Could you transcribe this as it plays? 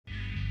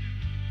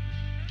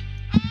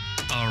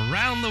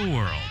around the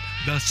world,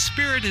 the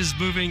Spirit is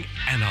moving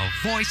and a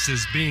voice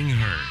is being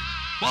heard.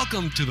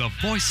 Welcome to the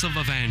Voice of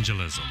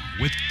Evangelism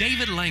with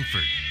David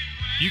Langford.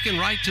 You can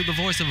write to the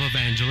Voice of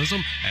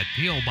Evangelism at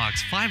P.O.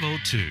 Box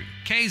 502,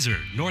 Kaiser,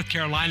 North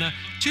Carolina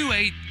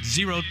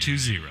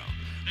 28020.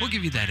 We'll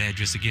give you that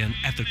address again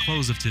at the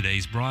close of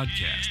today's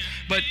broadcast.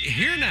 But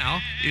here now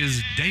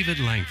is David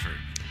Langford.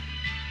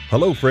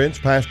 Hello, friends.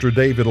 Pastor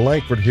David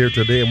Langford here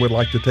today, and we'd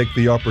like to take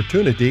the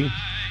opportunity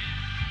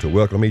to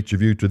welcome each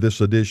of you to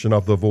this edition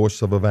of the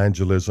Voice of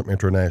Evangelism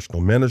International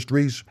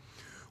Ministries.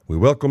 We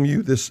welcome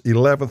you this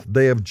 11th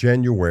day of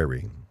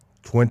January,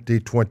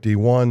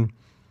 2021.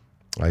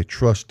 I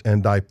trust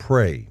and I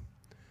pray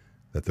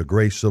that the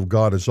grace of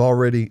God is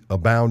already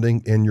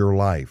abounding in your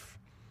life,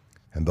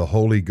 and the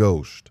Holy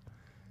Ghost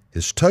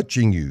is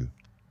touching you,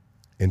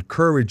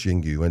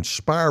 encouraging you,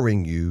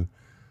 inspiring you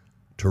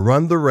to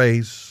run the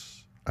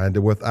race and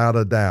to, without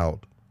a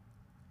doubt,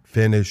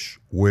 finish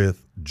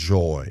with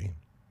joy.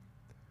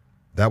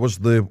 That was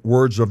the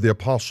words of the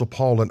Apostle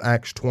Paul in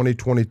Acts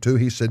 20:22.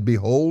 He said,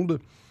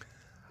 "Behold,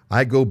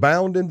 I go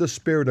bound in the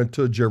Spirit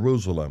unto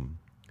Jerusalem,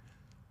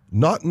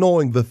 not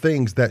knowing the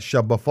things that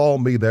shall befall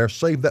me there,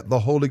 save that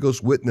the Holy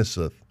Ghost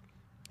witnesseth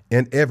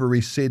in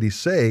every city,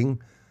 saying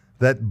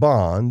that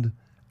bond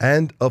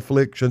and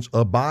afflictions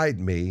abide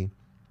me,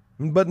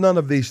 but none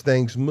of these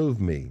things move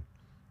me.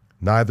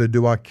 Neither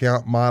do I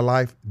count my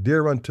life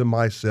dear unto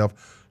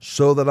myself,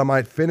 so that I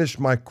might finish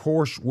my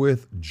course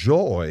with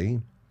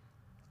joy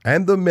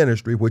and the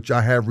ministry which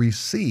I have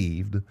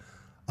received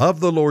of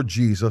the Lord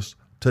Jesus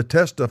to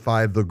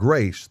testify the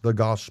grace, the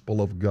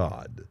gospel of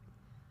God."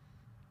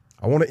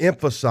 I want to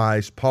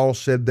emphasize, Paul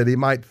said that he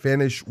might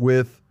finish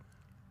with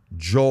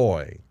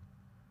joy.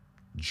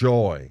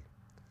 Joy.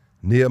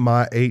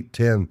 Nehemiah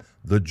 8:10,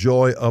 "The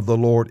joy of the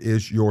Lord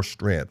is your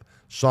strength."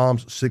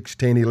 Psalms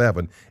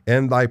 16:11,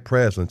 "In thy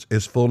presence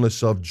is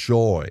fullness of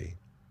joy."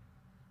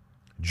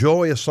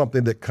 Joy is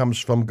something that comes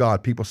from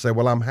God. People say,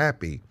 "Well, I'm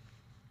happy."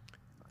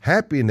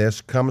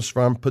 Happiness comes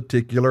from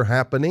particular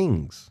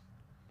happenings.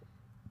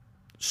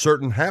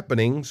 Certain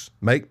happenings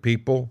make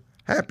people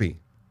happy.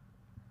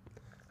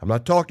 I'm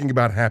not talking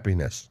about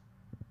happiness.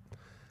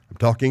 I'm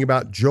talking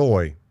about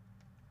joy.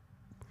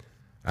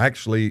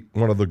 Actually,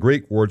 one of the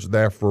Greek words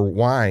there for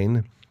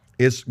wine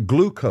is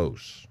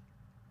glucose.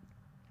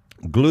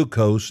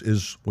 Glucose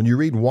is, when you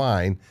read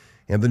wine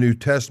in the New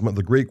Testament,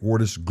 the Greek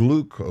word is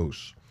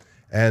glucose.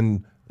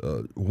 And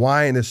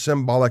wine is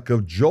symbolic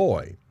of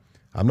joy.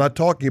 I'm not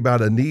talking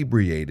about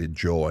inebriated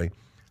joy.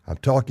 I'm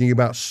talking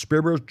about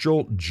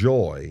spiritual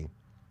joy,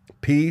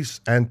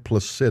 peace, and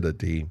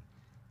placidity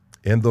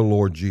in the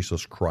Lord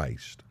Jesus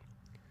Christ.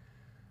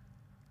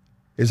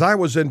 As I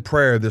was in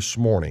prayer this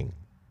morning,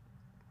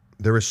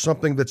 there is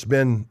something that's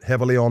been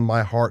heavily on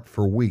my heart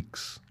for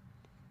weeks,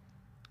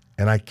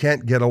 and I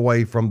can't get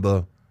away from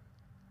the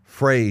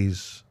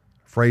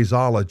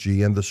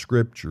phraseology in the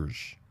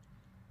scriptures.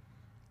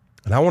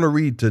 And I want to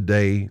read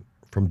today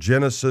from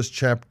Genesis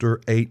chapter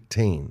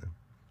 18.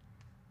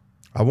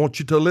 I want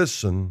you to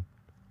listen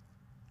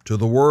to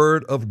the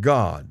word of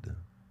God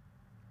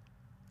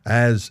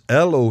as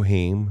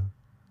Elohim,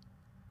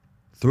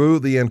 through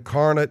the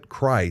incarnate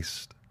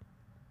Christ,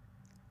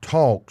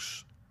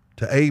 talks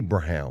to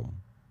Abraham.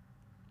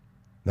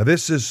 Now,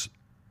 this is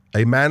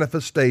a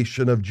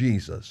manifestation of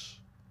Jesus.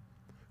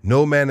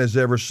 No man has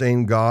ever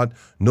seen God.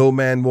 No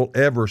man will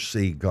ever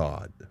see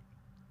God.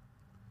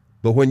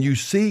 But when you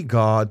see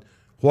God,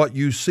 what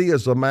you see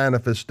is a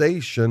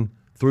manifestation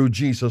through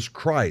Jesus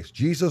Christ.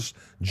 Jesus,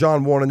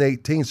 John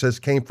 1:18 says,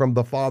 came from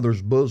the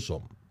Father's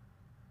bosom.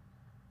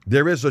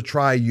 There is a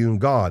triune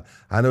God.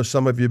 I know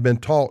some of you have been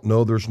taught,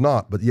 no, there's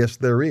not, but yes,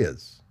 there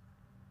is.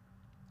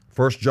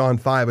 1 John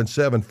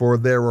 5:7, "For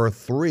there are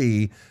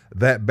three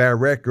that bear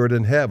record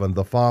in heaven,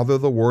 the Father,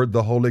 the Word,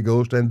 the Holy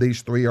Ghost, and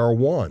these three are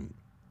one."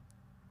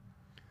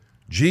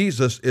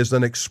 Jesus is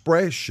an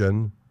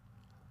expression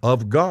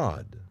of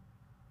God,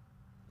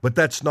 but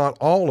that's not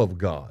all of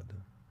God.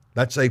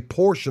 That's a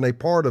portion, a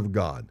part of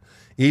God.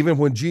 Even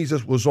when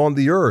Jesus was on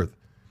the earth,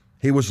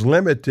 he was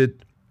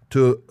limited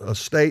to a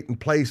state and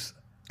place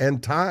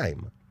and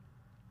time.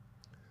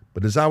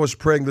 But as I was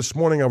praying this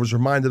morning, I was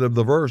reminded of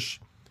the verse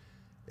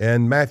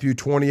in Matthew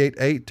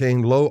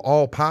 28:18, "Lo,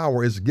 all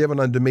power is given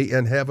unto me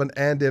in heaven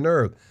and in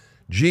earth."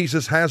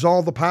 Jesus has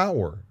all the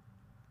power.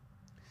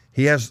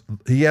 He has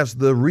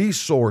the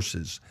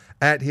resources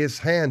at his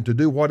hand to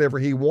do whatever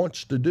he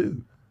wants to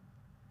do.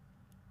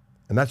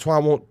 And that's why I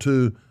want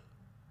to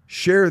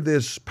share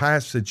this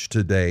passage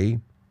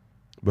today.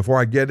 Before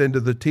I get into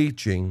the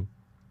teaching,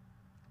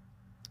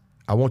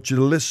 I want you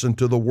to listen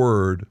to the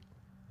word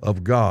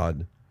of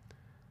God.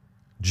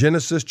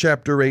 Genesis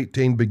chapter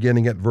 18,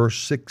 beginning at verse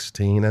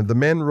 16, "And the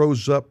men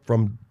rose up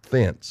from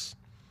thence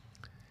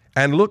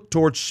and looked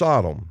toward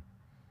Sodom,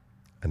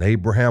 and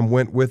Abraham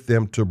went with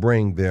them to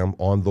bring them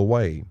on the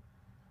way.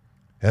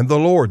 And the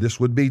Lord," this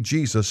would be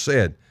Jesus,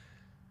 "said,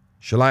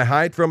 Shall I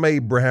hide from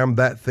Abraham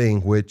that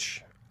thing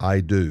which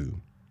I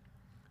do?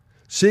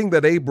 Seeing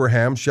that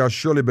Abraham shall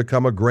surely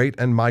become a great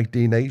and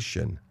mighty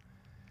nation,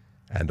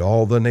 and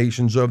all the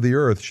nations of the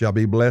earth shall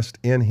be blessed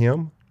in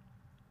him.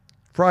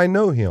 For I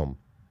know him,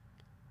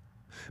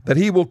 that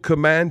he will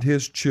command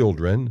his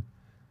children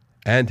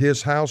and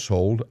his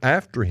household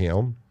after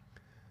him,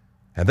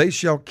 and they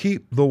shall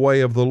keep the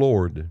way of the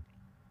Lord,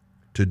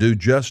 to do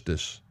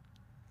justice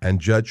and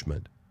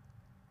judgment,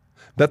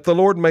 that the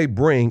Lord may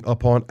bring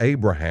upon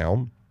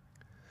Abraham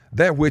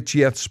that which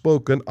he hath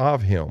spoken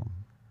of him.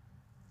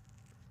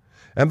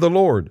 And the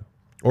Lord,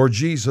 or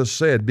Jesus,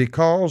 said,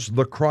 because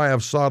the cry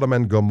of Sodom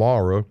and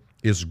Gomorrah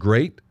is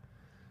great,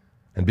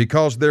 and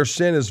because their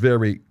sin is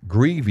very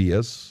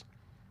grievous,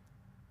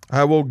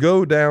 I will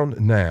go down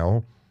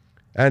now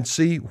and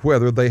see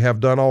whether they have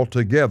done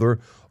altogether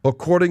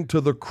according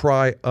to the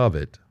cry of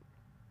it,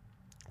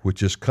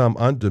 which is come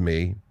unto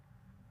me,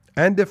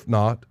 and if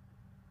not,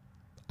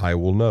 I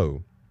will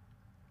know.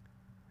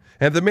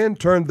 And the men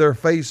turned their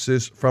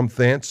faces from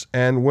thence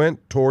and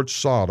went towards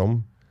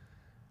Sodom,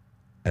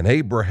 and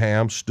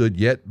Abraham stood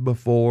yet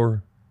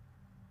before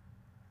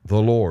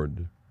the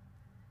Lord.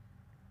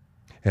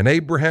 And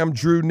Abraham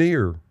drew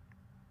near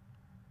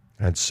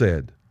and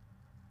said,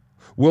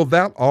 wilt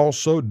thou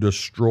also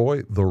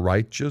destroy the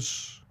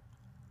righteous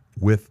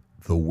with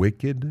the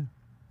wicked?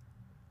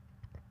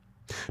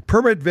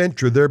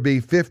 Peradventure there be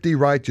 50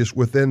 righteous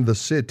within the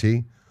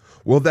city.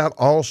 Wilt thou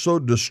also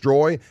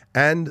destroy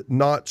and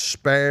not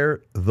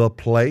spare the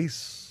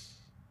place?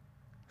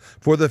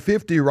 For the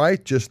 50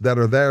 righteous that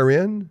are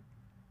therein,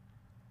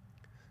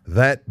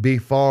 that be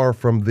far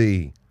from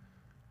thee,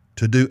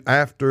 to do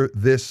after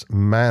this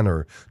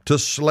manner, to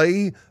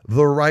slay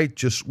the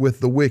righteous with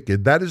the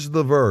wicked. That is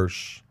the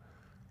verse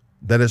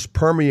that has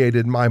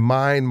permeated my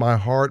mind, my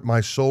heart,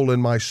 my soul,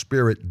 and my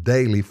spirit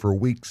daily for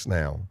weeks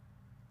now.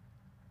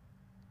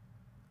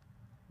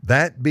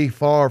 That be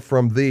far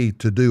from thee,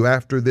 to do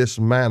after this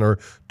manner,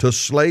 to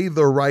slay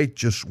the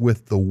righteous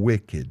with the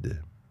wicked,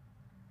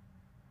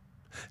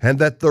 and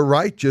that the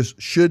righteous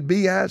should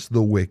be as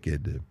the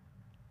wicked.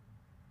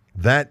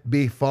 That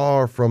be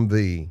far from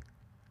thee.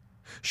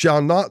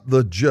 Shall not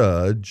the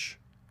judge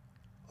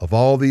of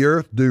all the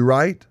earth do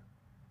right?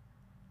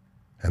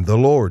 And the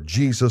Lord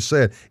Jesus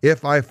said,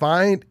 if I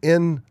find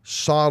in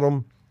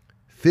Sodom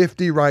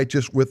 50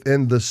 righteous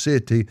within the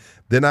city,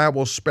 then I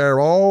will spare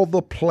all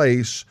the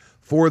place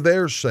for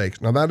their sakes.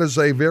 Now that is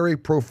a very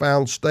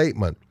profound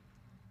statement.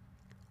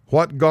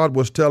 What God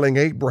was telling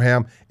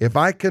Abraham, if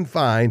I can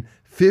find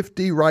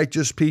 50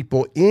 righteous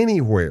people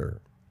anywhere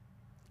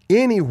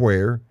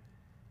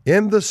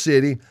in the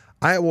city,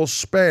 I will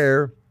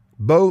spare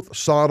both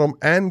Sodom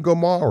and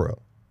Gomorrah.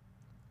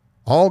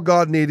 All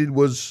God needed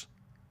was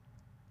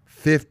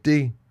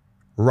 50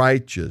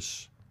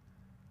 righteous.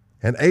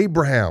 And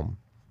Abraham,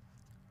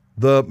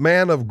 the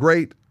man of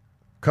great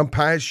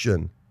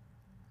compassion,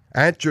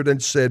 answered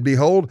and said,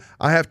 behold,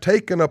 I have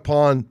taken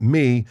upon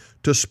me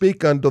to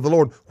speak unto the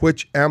Lord,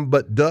 which am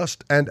but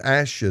dust and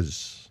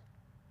ashes.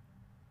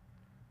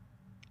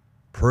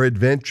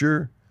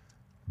 Peradventure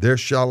there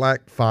shall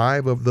lack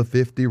 5 of the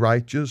 50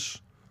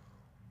 righteous.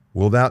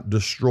 Wilt thou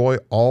destroy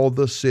all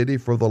the city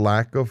for the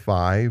lack of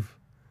 5?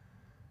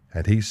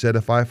 And he said,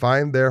 if I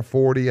find there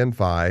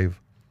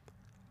 45,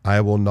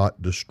 I will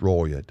not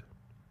destroy it.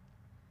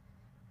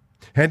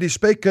 And he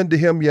spake unto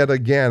him yet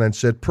again, and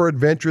said,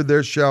 peradventure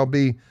there shall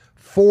be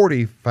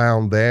 40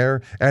 found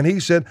there. And he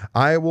said,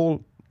 I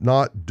will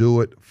not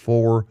do it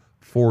for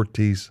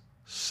 40's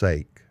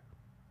sake.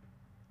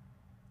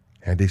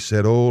 And he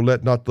said, oh,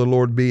 let not the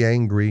Lord be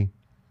angry,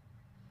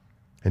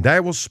 and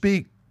I will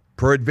speak,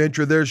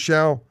 peradventure there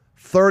shall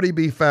 30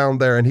 be found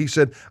there. And he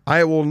said,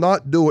 I will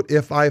not do it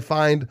if I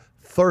find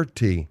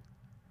 30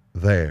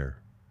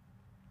 there.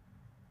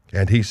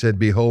 And he said,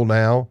 behold,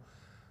 now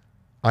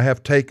I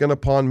have taken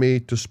upon me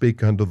to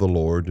speak unto the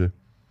Lord.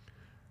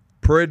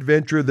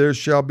 Peradventure there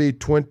shall be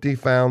 20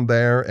 found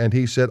there. And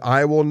he said,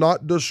 I will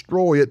not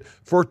destroy it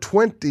for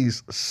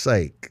 20's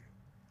sake.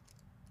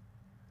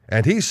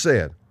 And he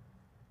said,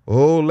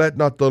 oh, let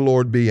not the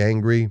Lord be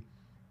angry,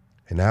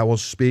 and I will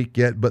speak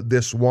yet but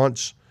this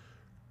once.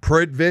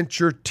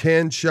 Peradventure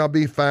 10 shall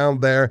be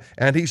found there.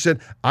 And he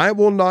said, I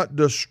will not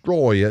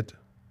destroy it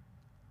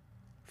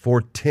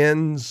for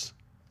 10's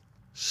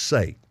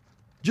sake.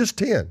 Just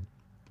 10.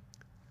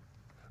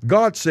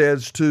 God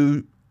says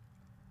to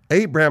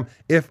Abraham,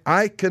 if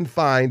I can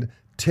find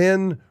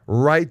 10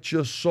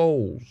 righteous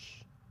souls,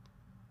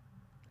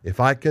 if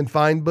I can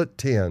find but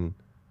 10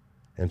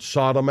 in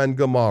Sodom and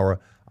Gomorrah,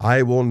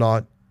 I will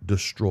not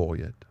destroy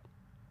it.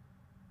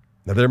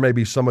 Now, there may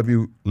be some of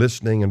you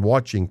listening and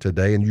watching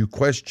today, and you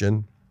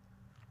question,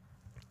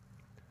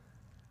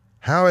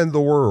 how in the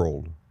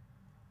world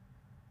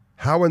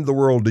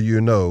do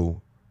you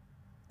know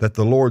that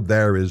the Lord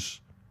there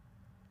is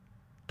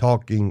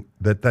talking,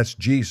 that's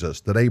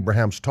Jesus, that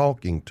Abraham's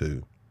talking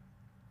to?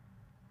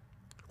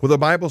 Well, the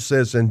Bible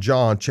says in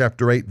John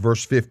chapter 8,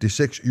 verse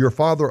 56, your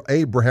father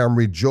Abraham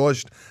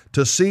rejoiced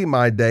to see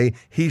my day.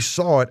 He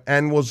saw it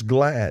and was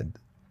glad,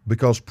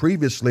 because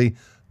previously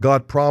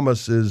God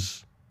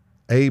promises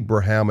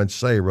Abraham and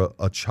Sarah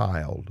a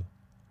child.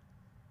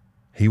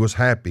 He was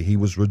happy. He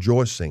was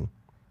rejoicing.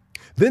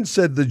 Then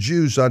said the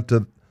Jews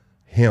unto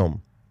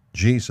him,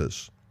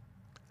 Jesus,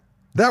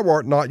 thou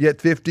art not yet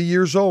 50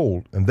 years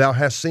old, and thou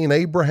hast seen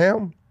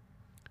Abraham?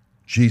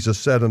 Jesus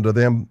said unto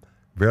them,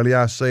 verily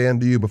I say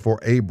unto you, before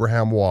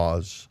Abraham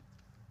was,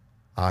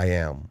 I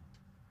am.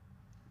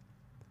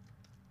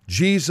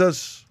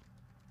 Jesus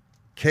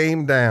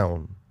came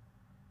down,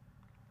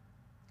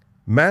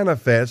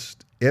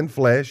 manifest in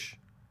flesh,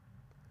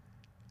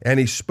 and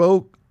he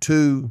spoke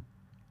to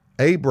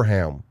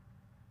Abraham.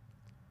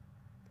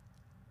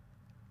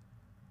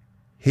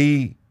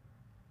 He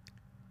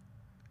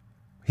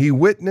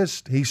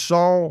witnessed, he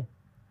saw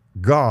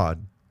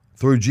God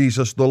through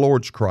Jesus the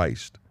Lord's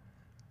Christ.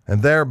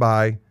 And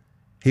thereby,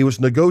 he was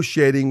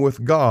negotiating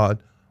with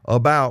God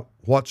about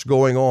what's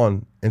going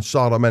on in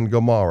Sodom and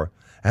Gomorrah.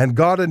 And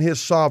God in his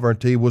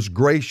sovereignty was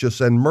gracious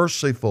and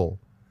merciful.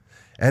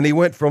 And he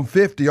went from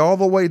 50 all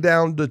the way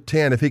down to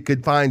 10. If he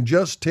could find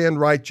just 10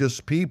 righteous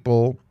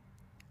people,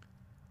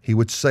 he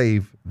would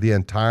save the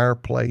entire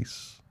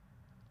place.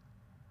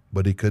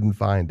 But he couldn't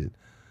find it.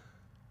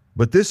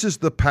 But this is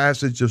the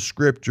passage of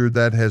Scripture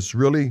that has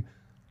really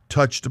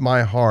touched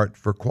my heart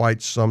for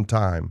quite some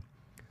time.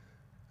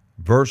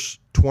 Verse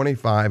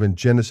 25 in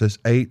Genesis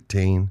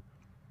 18,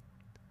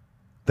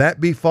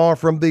 that be far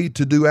from thee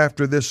to do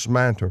after this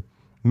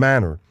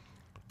manner,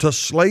 to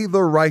slay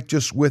the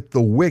righteous with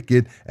the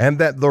wicked, and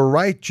that the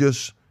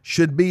righteous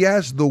should be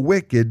as the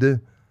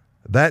wicked,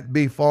 that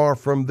be far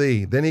from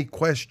thee. Then he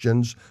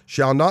questions,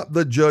 shall not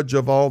the judge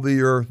of all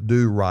the earth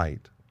do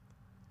right?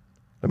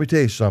 Let me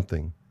tell you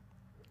something.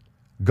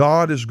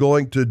 God is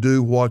going to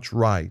do what's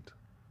right.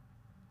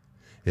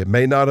 It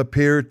may not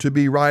appear to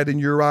be right in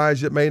your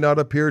eyes. It may not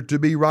appear to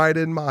be right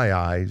in my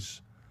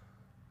eyes,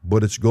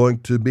 but it's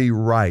going to be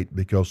right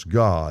because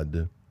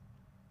God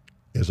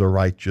is a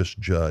righteous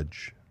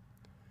judge.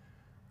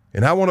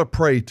 And I want to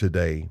pray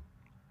today.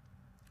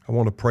 I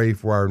want to pray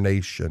for our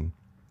nation.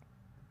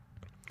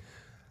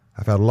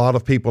 I've had a lot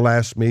of people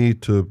ask me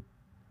to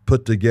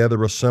put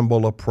together a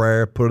symbol of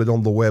prayer, put it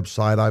on the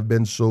website. I've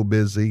been so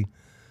busy.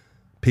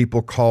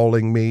 People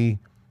calling me,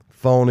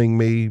 phoning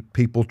me,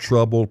 people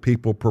troubled,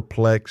 people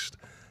perplexed.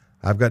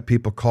 I've got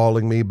people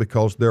calling me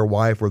because their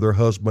wife or their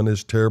husband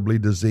is terribly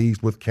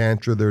diseased with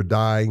cancer. They're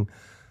dying.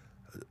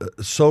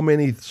 So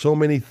many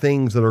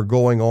things that are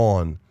going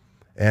on.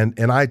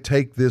 And I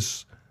take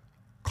this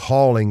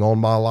calling on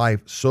my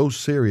life so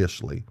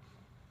seriously.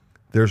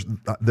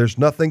 There's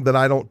nothing that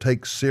I don't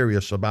take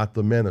serious about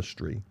the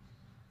ministry.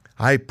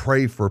 I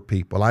pray for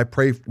people. I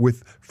pray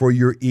for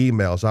your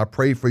emails. I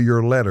pray for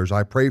your letters.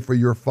 I pray for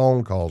your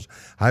phone calls.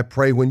 I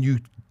pray when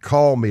you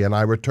call me and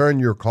I return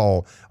your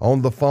call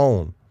on the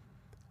phone.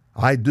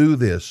 I do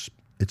this.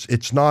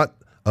 It's not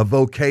a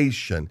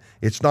vocation.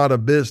 It's not a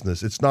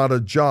business. It's not a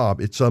job.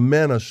 It's a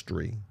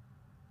ministry.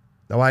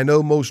 Now, I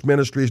know most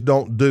ministries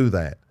don't do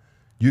that.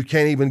 You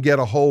can't even get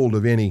a hold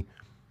of any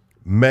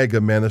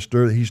mega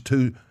minister. He's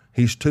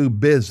too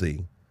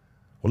busy.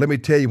 Well, let me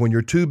tell you, when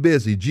you're too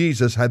busy,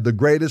 Jesus had the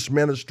greatest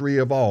ministry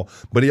of all,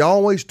 but he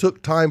always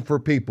took time for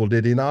people,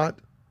 did he not?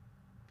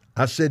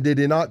 I said, did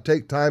he not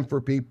take time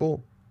for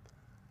people?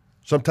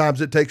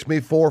 Sometimes it takes me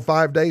 4 or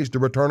 5 days to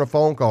return a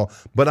phone call,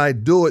 but I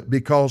do it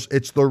because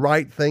it's the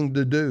right thing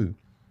to do.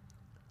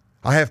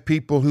 I have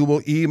people who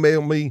will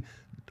email me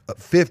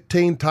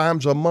 15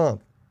 times a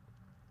month.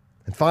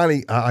 And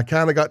finally, I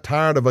kind of got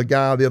tired of a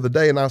guy the other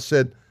day, and I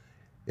said,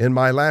 in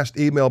my last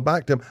email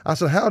back to him, I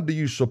said, how do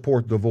you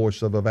support the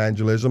voice of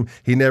evangelism?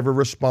 He never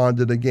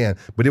responded again,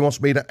 but he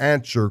wants me to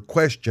answer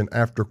question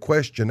after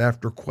question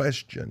after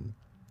question.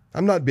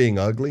 I'm not being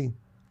ugly.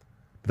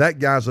 That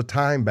guy's a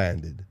time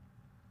bandit.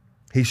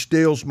 He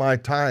steals my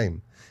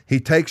time.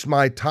 He takes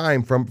my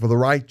time for the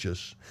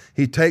righteous.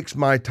 He takes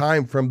my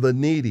time from the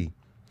needy.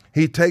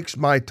 He takes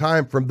my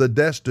time from the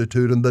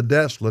destitute and the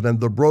desolate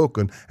and the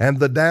broken and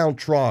the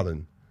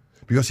downtrodden,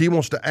 because he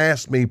wants to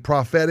ask me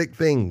prophetic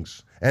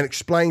things and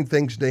explain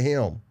things to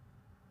him.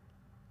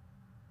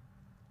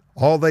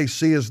 All they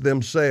see is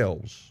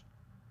themselves.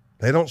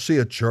 They don't see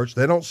a church.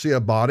 They don't see a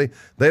body.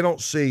 They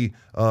don't see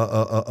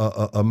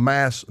a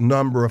mass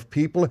number of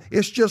people.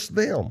 It's just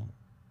them.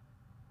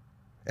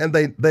 And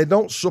they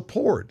don't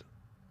support.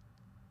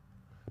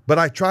 But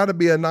I try to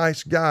be a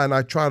nice guy, and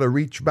I try to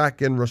reach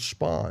back and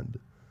respond.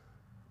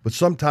 But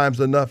sometimes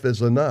enough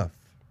is enough,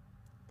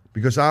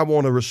 because I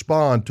want to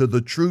respond to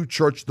the true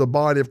church, the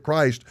body of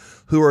Christ,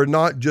 who are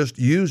not just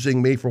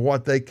using me for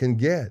what they can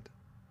get.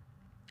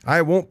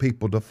 I want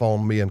people to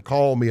phone me and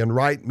call me and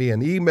write me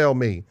and email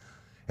me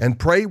and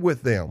pray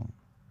with them.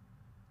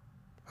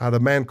 I had a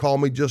man call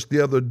me just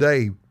the other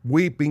day,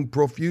 weeping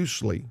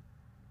profusely.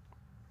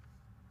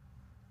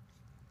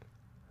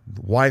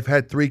 The wife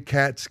had 3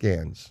 CAT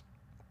scans.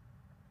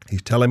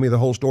 He's telling me the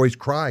whole story. He's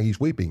crying. He's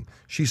weeping.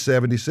 She's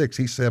 76.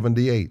 He's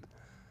 78.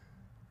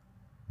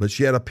 But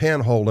she had a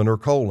pinhole in her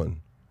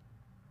colon.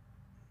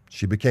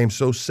 She became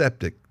so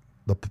septic,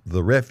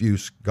 the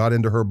refuse got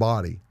into her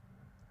body.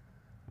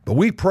 But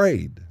we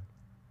prayed.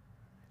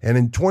 And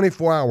in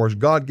 24 hours,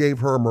 God gave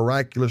her a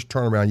miraculous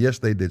turnaround. Yes,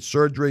 they did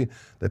surgery.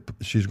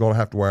 She's going to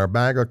have to wear a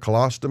bag, a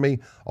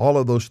colostomy, all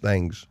of those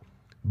things.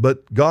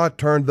 But God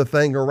turned the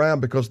thing around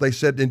because they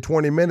said in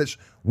 20 minutes,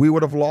 we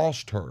would have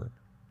lost her.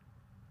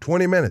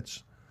 20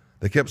 minutes.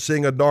 They kept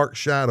seeing a dark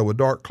shadow, a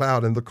dark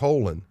cloud in the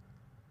colon.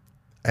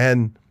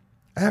 And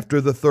after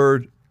the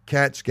third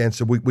CAT scan,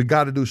 said, we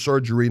got to do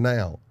surgery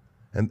now.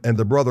 And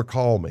the brother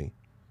called me.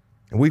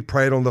 And we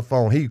prayed on the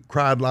phone. He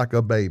cried like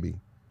a baby.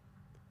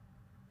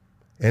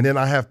 And then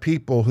I have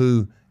people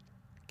who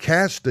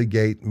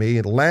castigate me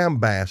and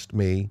lambaste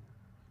me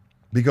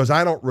because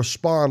I don't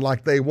respond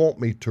like they want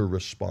me to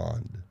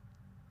respond.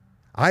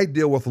 I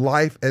deal with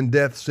life and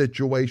death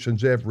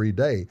situations every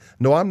day.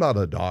 No, I'm not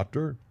a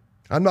doctor.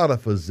 I'm not a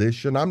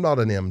physician. I'm not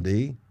an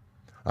MD.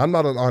 I'm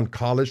not an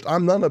oncologist.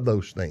 I'm none of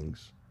those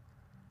things.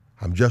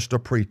 I'm just a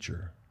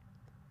preacher.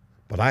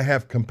 But I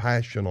have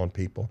compassion on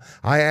people.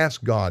 I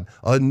ask God,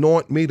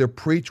 anoint me to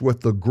preach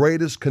with the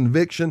greatest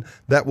conviction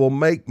that will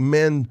make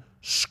men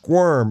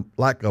squirm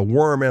like a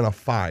worm in a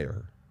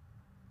fire.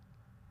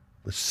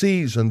 But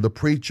season the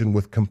preaching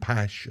with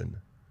compassion,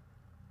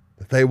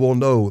 that they will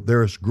know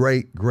there's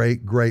great,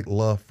 great, great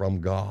love from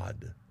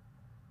God,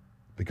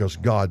 because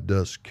God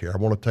does care. I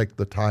want to take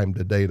the time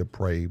today to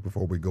pray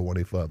before we go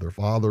any further.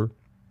 Father,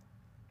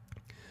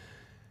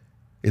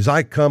 as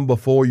I come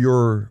before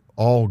your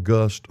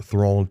august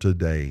throne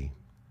today,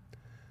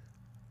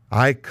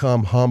 I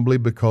come humbly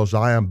because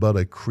I am but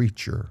a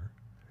creature,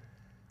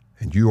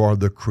 and you are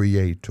the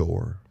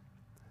creator.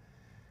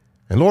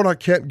 And Lord, I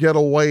can't get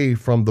away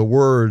from the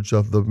words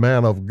of the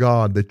man of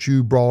God that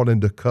you brought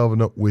into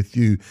covenant with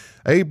you.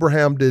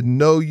 Abraham didn't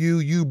know you.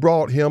 You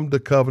brought him to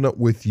covenant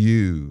with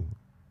you.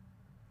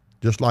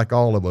 Just like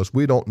all of us,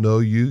 we don't know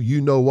you. You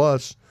know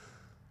us.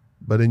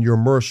 But in your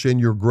mercy and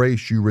your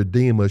grace, you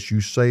redeem us, you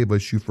save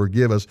us, you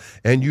forgive us,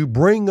 and you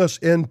bring us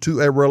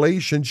into a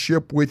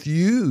relationship with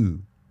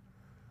you.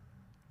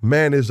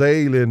 Man is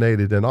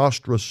alienated and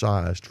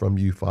ostracized from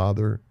you,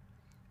 Father.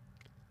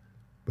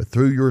 But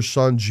through your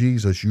Son,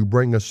 Jesus, you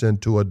bring us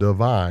into a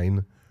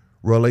divine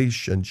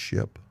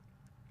relationship.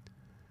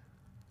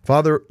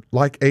 Father,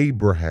 like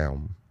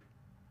Abraham,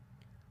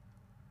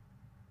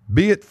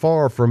 be it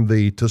far from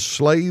thee to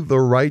slay the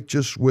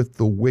righteous with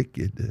the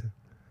wicked,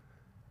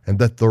 and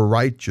that the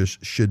righteous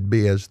should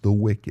be as the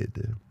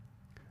wicked.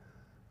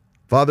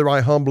 Father,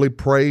 I humbly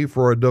pray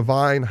for a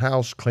divine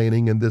house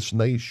cleaning in this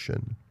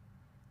nation.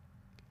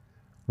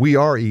 We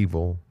are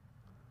evil.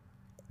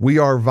 We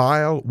are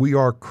vile. We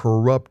are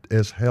corrupt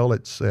as hell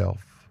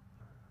itself.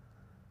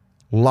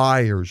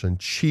 Liars and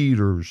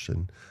cheaters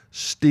and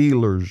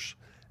stealers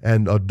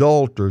and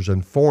adulterers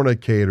and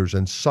fornicators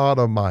and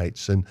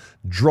sodomites and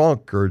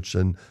drunkards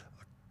and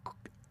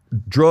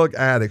drug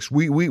addicts.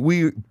 We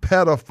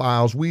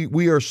pedophiles.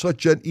 We are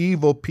such an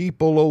evil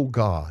people, oh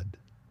God.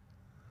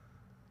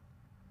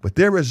 But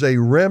there is a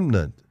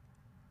remnant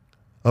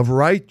of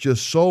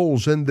righteous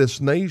souls in this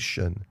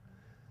nation.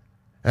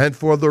 And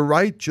for the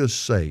righteous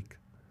sake,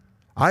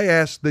 I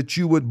ask that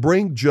you would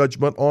bring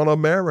judgment on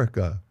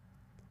America.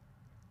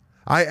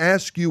 I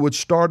ask you would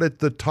start at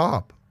the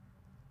top,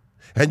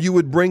 and you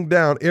would bring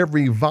down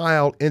every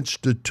vile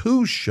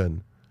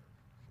institution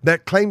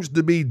that claims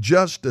to be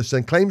justice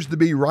and claims to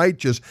be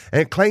righteous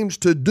and claims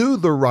to do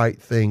the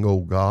right thing, oh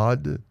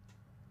God.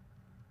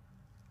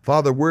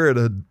 Father, we're at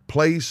a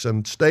place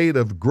and state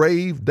of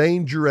grave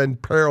danger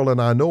and peril, and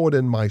I know it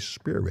in my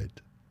spirit.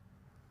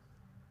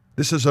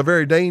 This is a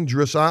very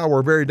dangerous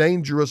hour, a very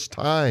dangerous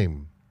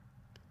time.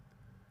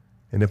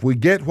 And if we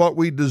get what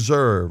we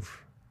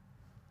deserve,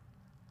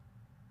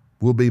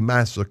 we'll be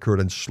massacred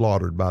and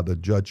slaughtered by the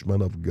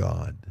judgment of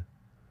God.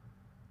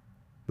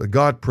 But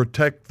God,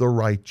 protect the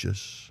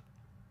righteous.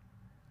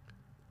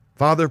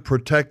 Father,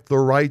 protect the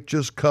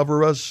righteous.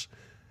 Cover us.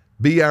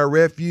 Be our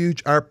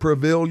refuge, our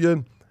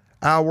pavilion,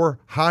 our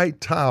high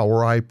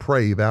tower, I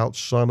pray, thou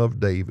Son of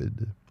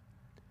David.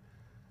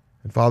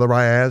 And Father,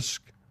 I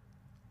ask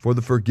for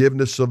the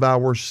forgiveness of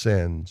our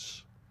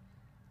sins.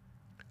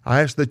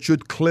 I ask that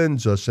you'd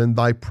cleanse us in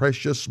thy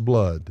precious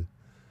blood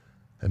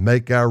and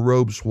make our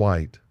robes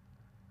white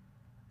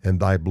in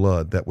thy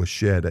blood that was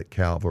shed at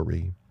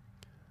Calvary.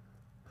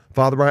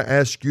 Father, I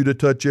ask you to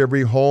touch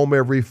every home,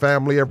 every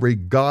family, every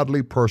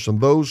godly person,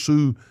 those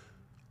who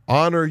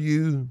honor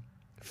you,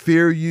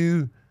 fear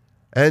you,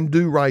 and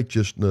do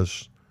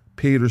righteousness.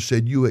 Peter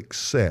said, you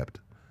accept.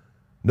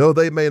 No,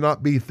 they may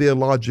not be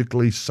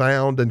theologically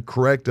sound and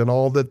correct in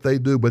all that they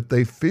do, but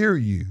they fear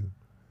you.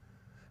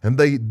 And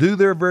they do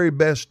their very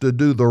best to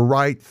do the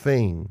right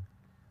thing.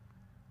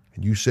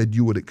 And you said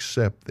you would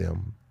accept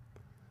them.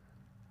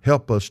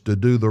 Help us to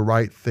do the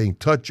right thing.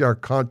 Touch our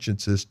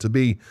consciences to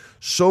be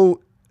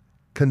so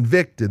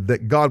convicted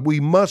that, God, we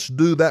must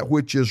do that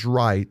which is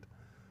right,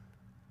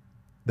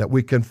 that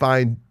we can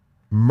find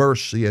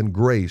mercy and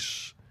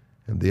grace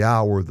in the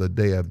hour of the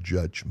day of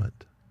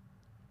judgment.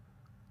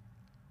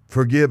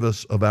 Forgive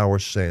us of our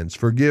sins.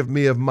 Forgive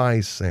me of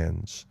my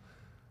sins.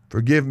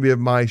 Forgive me of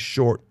my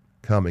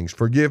shortcomings.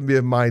 Forgive me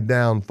of my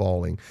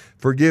downfalling.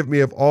 Forgive me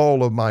of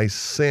all of my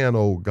sin,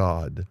 O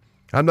God.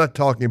 I'm not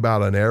talking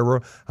about an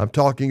error. I'm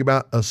talking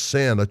about a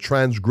sin, a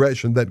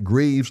transgression that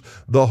grieves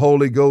the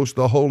Holy Ghost,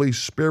 the Holy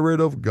Spirit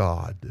of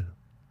God.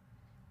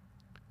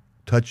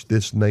 Touch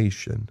this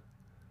nation.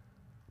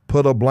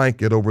 Put a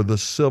blanket over the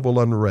civil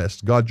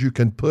unrest. God, you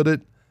can put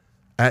it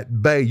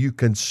at bay. You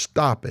can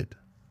stop it.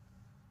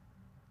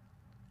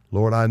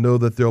 Lord, I know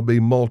that there'll be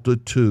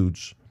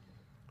multitudes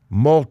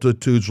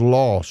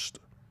lost.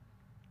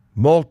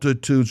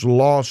 Multitudes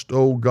lost,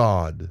 oh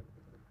God.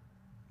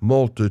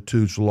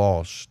 Multitudes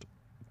lost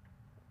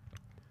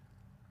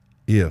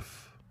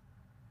if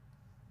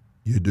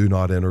you do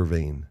not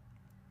intervene.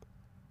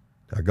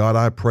 Now, God,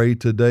 I pray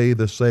today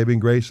the saving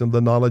grace and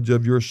the knowledge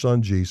of your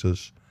Son,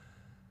 Jesus,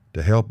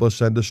 to help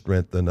us and to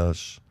strengthen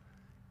us.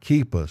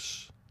 Keep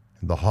us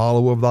in the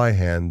hollow of thy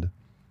hand,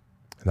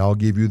 and I'll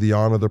give you the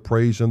honor, the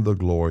praise, and the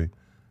glory,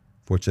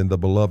 for it's in the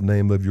beloved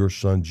name of your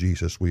Son,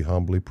 Jesus, we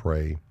humbly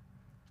pray.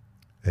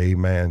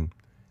 Amen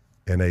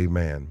and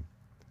amen.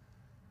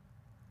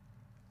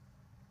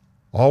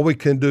 All we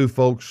can do,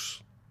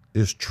 folks,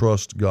 is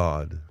trust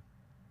God.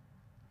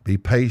 Be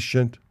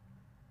patient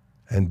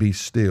and be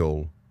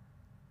still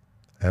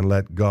and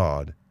let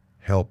God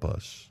help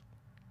us.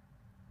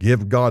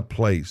 Give God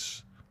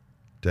place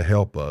to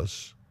help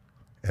us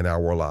in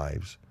our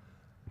lives.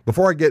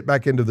 Before I get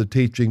back into the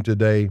teaching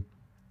today, I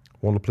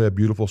want to play a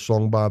beautiful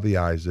song by the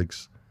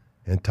Isaacs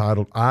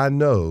entitled, I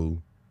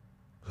Know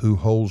Who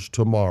Holds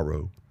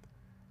Tomorrow.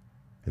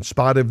 In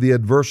spite of the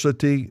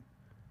adversity,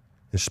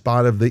 in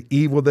spite of the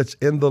evil that's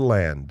in the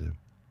land,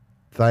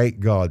 thank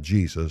God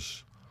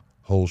Jesus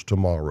holds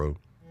tomorrow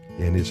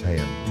in his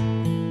hand.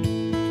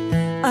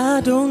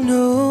 I don't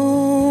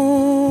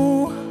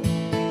know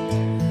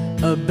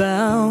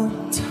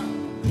about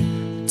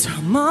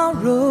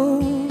tomorrow.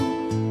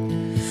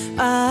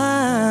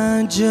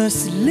 I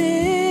just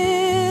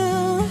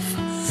live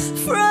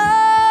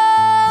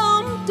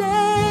from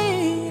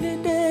day to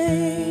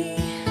day.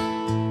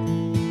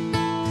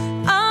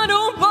 I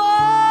don't borrow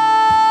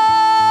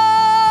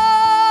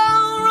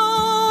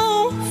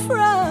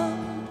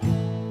from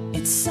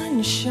its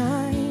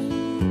sunshine,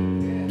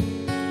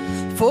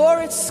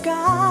 for its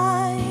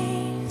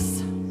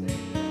skies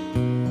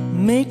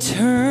may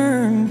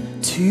turn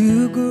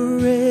to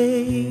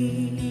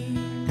gray.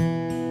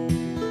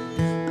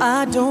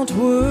 I don't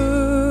worry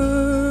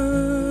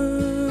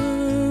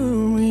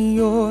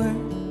or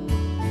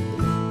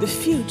the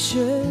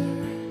future,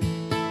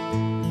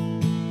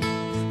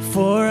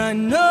 for I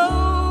know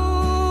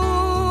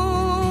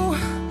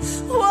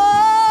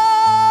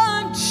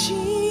what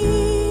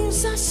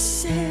Jesus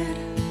said,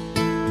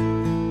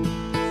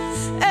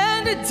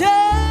 and a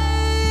day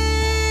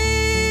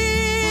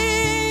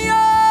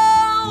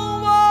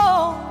I'll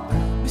walk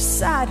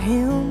beside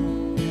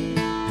him,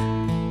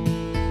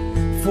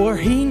 for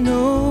he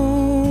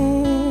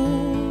knows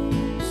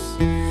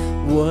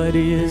what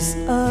is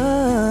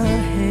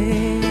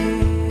ahead.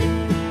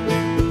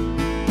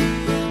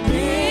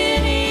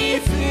 Many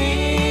things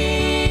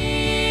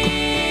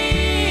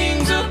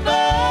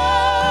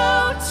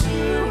about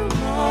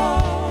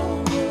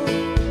tomorrow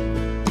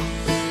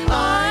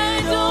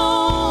I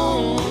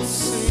don't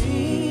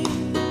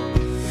seem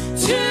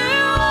to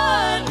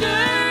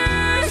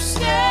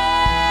understand,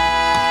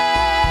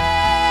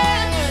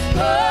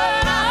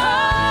 but I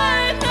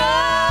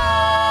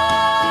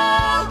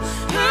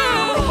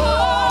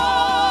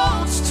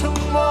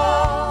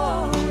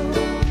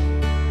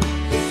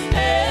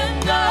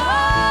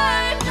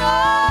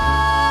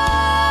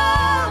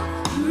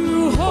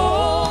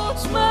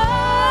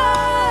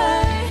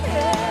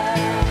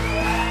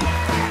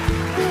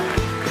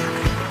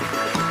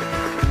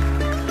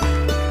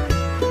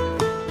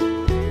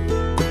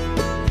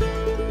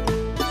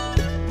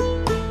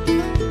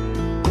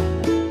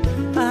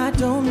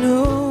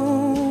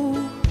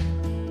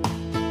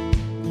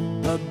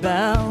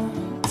about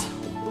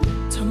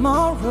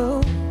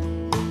tomorrow.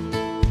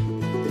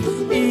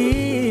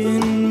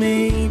 It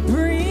may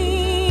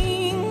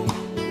bring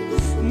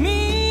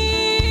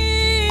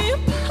me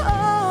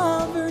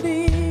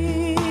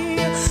poverty,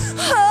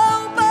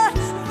 oh, but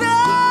the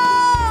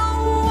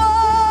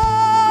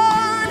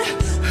one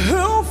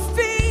who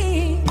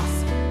feeds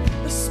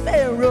the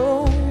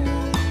sparrow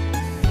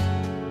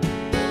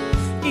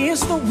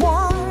is the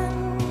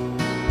one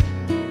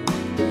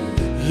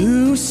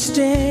who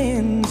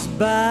stands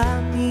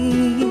by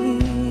me,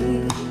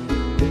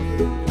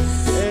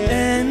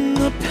 and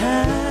the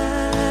path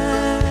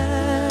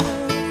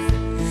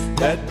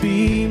that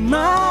be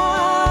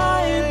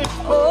my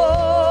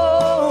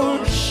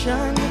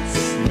ocean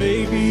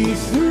may be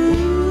through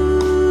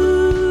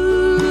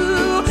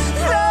the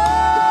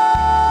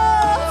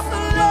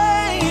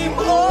flame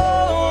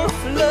or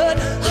flood,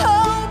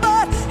 oh,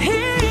 but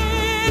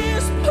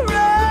his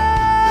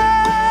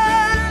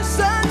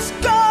presence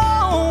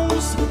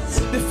goes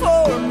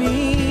before me,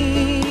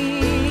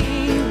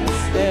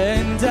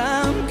 and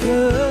I'm covered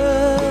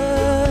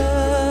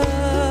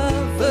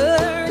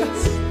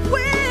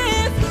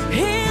with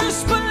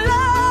his blood.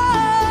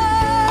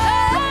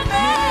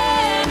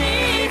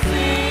 Many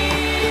things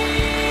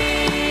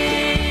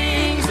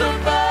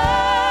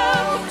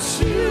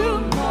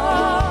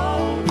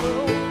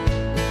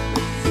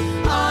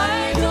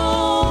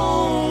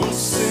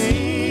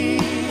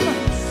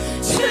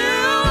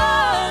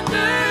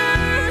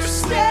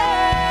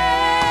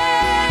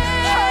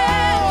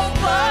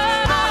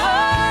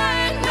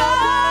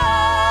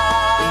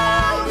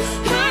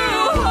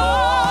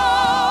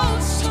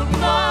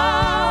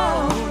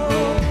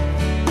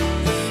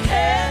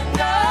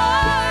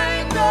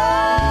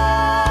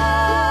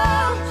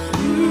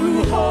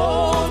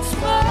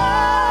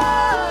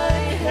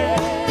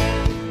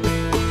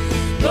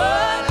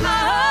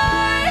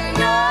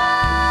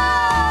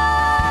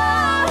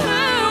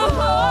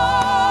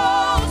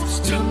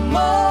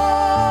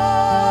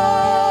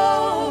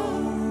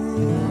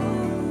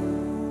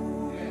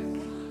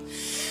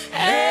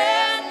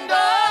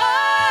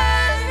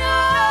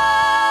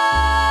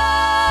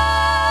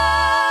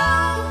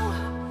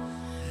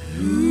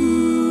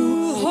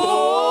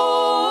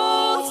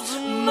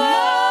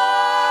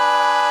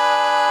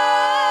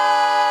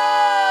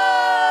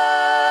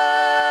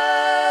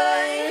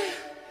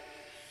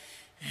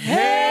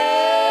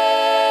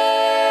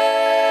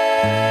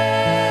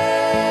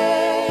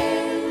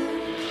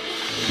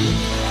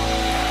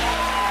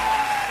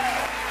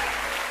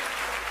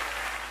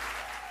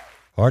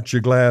Aren't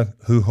you glad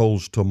who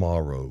holds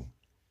tomorrow?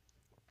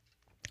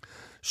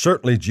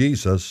 Certainly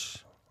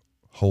Jesus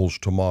holds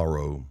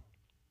tomorrow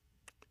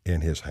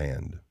in his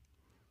hand.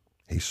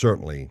 He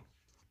certainly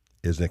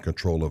is in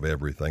control of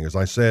everything. As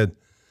I said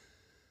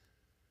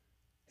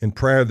in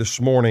prayer this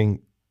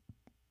morning,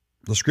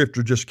 the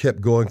scripture just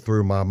kept going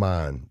through my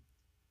mind.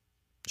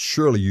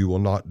 Surely you will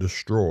not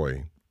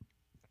destroy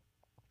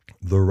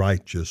the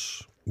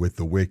righteous with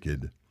the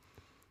wicked.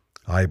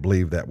 I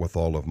believe that with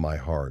all of my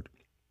heart.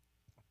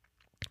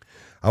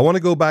 I want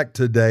to go back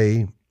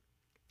today.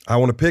 I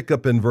want to pick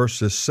up in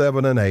verses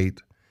 7 and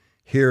 8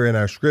 here in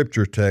our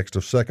scripture text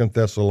of 2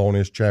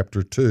 Thessalonians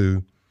chapter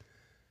 2,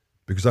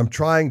 because I'm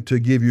trying to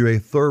give you a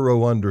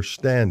thorough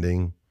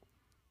understanding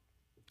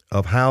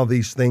of how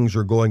these things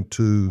are going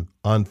to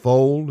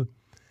unfold,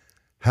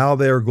 how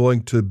they're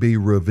going to be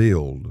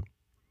revealed.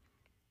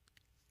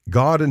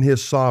 God in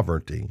his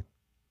sovereignty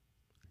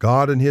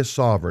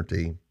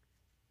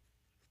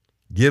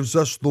gives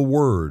us the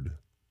Word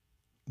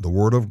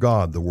of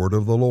God, the Word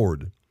of the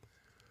Lord,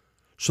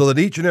 so that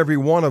each and every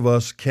one of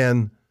us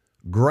can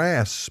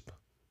grasp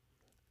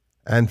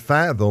and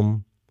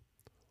fathom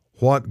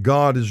what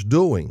God is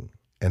doing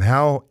and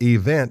how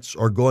events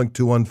are going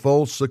to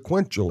unfold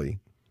sequentially.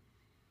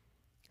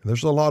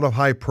 There's a lot of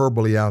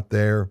hyperbole out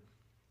there,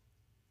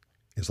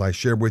 as I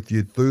share with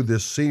you through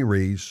this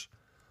series,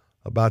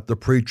 about the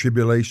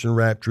pre-tribulation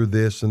rapture,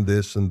 this and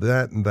this and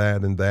that and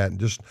that and that, and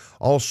just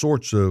all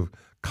sorts of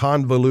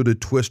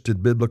convoluted,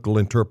 twisted biblical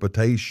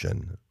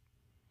interpretation.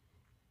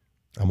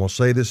 I'm going to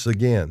say this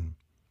again.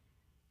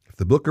 If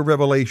the book of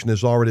Revelation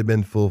has already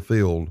been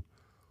fulfilled,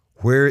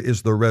 where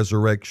is the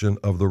resurrection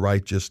of the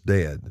righteous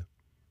dead?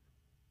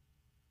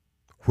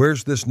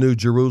 Where's this New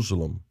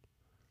Jerusalem?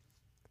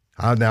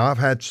 Now, I've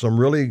had some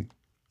really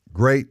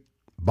great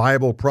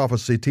Bible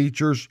prophecy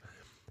teachers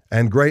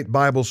and great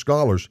Bible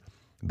scholars.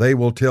 They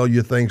will tell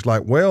you things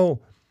like, well,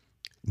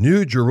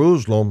 New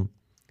Jerusalem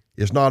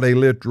is not a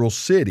literal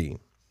city.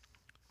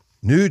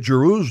 New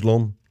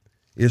Jerusalem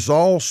is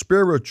all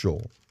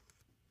spiritual.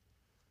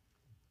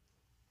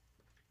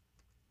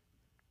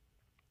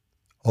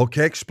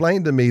 Okay,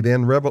 explain to me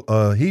then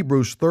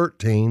Hebrews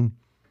 13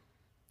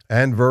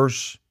 and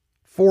verse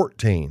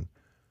 14.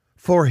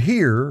 For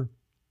here,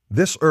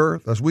 this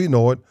earth, as we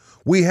know it,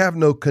 we have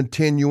no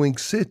continuing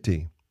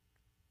city,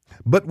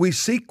 but we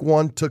seek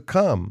one to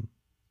come.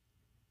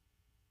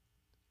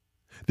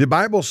 The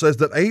Bible says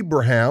that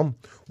Abraham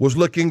was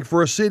looking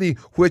for a city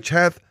which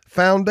hath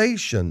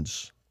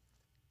foundations.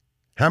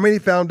 How many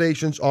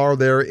foundations are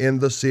there in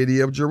the city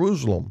of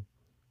Jerusalem?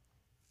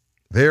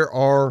 There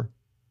are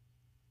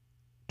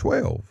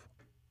 12.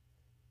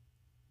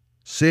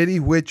 City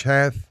which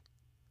hath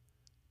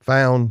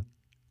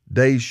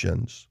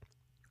foundations.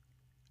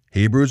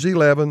 Hebrews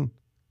 11,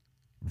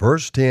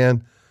 verse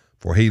 10,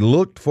 for he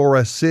looked for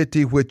a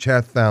city which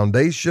hath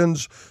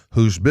foundations,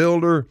 whose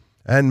builder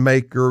and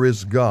maker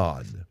is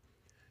God.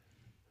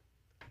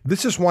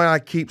 This is why I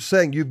keep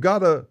saying you've got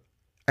to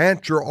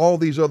answer all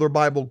these other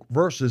Bible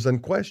verses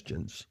and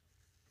questions.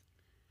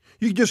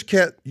 You just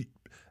can't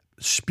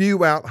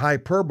spew out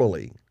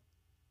hyperbole.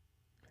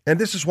 And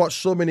this is what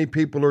so many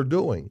people are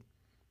doing.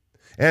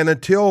 And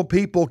until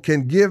people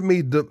can give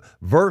me the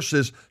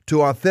verses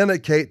to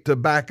authenticate, to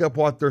back up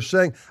what they're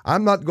saying,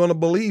 I'm not going to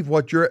believe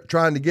what you're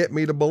trying to get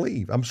me to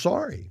believe. I'm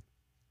sorry.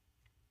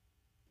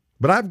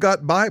 But I've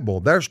got Bible.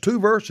 There's 2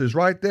 verses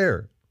right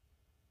there.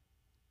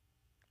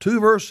 2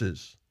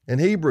 verses in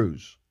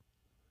Hebrews.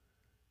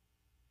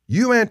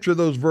 You answer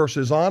those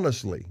verses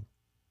honestly.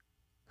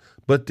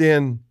 But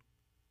then,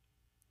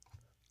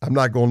 I'm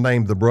not going to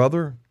name the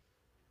brother.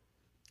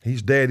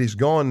 He's dead, he's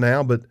gone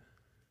now, but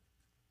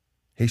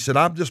he said,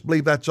 I just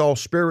believe that's all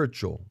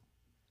spiritual.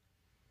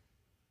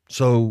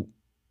 So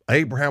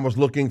Abraham was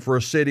looking for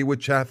a city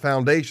which hath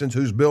foundations,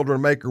 whose builder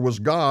and maker was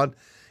God.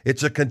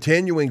 It's a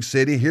continuing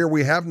city. Here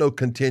we have no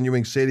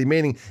continuing city,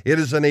 meaning it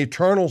is an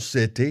eternal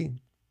city.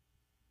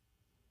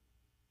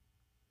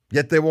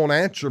 Yet they won't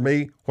answer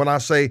me when I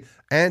say,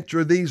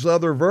 answer these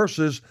other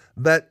verses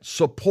that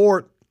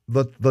support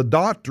the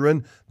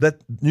doctrine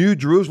that New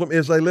Jerusalem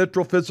is a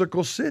literal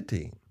physical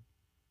city.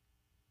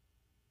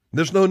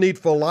 There's no need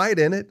for light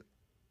in it.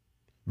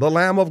 The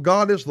Lamb of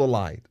God is the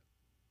light.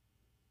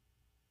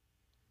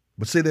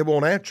 But see, they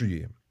won't answer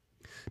you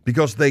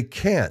because they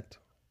can't.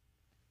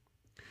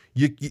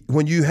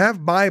 When you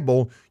have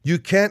Bible, you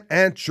can't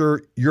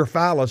answer your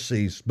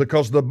fallacies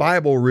because the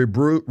Bible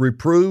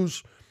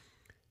reproves,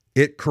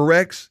 it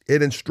corrects,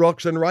 it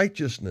instructs in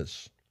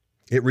righteousness.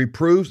 It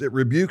reproves, it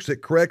rebukes,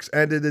 it corrects,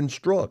 and it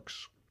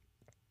instructs.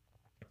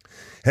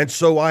 And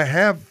so I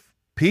have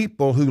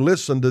people who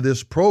listen to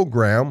this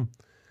program,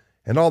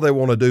 and all they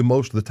want to do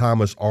most of the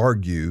time is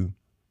argue.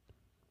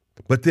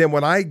 But then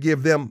when I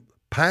give them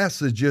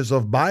passages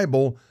of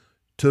Bible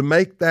to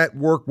make that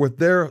work with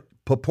their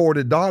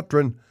purported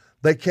doctrine,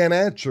 they can't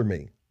answer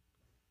me.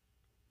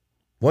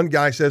 One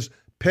guy says,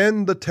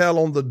 pin the tail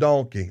on the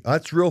donkey.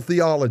 That's real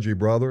theology,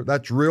 brother.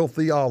 That's real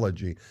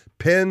theology.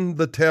 Pin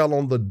the tail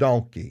on the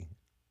donkey.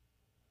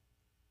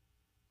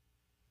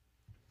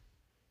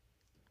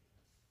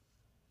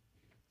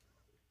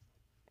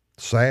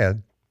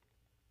 Sad.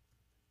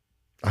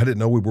 I didn't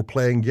know we were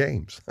playing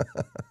games.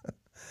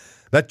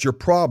 That's your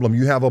problem.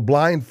 You have a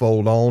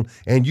blindfold on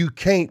and you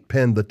can't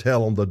pin the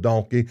tail on the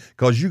donkey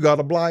because you got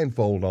a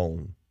blindfold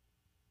on.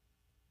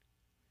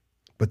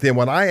 But then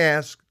when I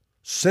ask,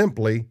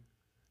 simply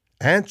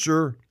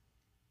answer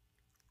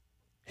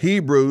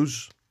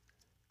Hebrews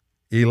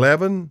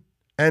 11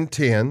 and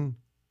 10.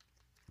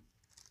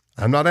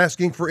 I'm not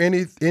asking for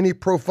any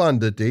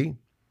profundity.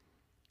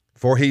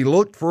 For he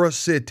looked for a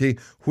city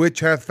which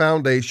hath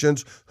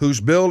foundations,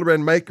 whose builder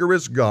and maker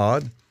is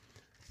God.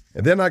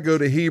 And then I go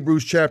to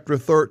Hebrews chapter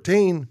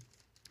 13,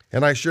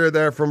 and I share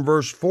there from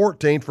verse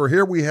 14, for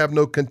here we have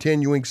no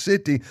continuing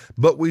city,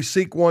 but we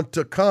seek one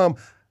to come.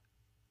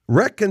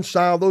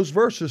 Reconcile those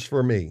verses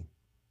for me.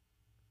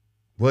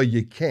 Well,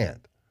 you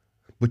can't,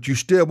 but you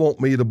still want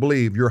me to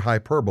believe your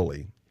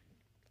hyperbole.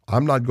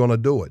 I'm not going to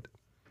do it.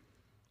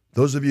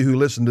 Those of you who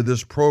listen to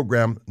this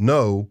program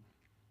know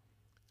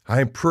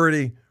I'm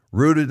pretty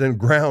rooted and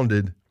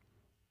grounded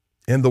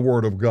in the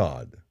Word of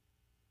God.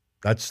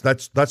 That's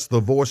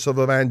the voice of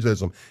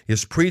evangelism.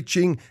 It's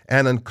preaching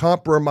an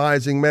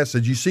uncompromising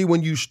message. You see,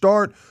 when you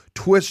start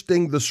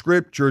twisting the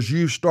scriptures,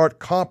 you start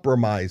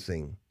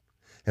compromising.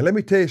 And let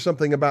me tell you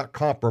something about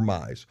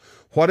compromise.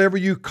 Whatever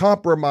you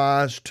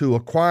compromise to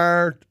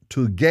acquire,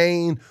 to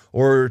gain,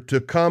 or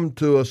to come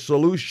to a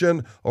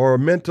solution or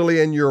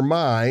mentally in your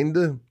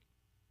mind,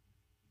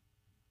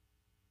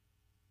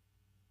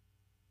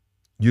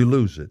 you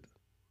lose it.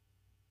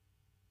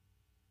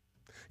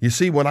 You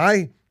see, when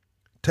I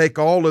take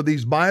all of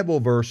these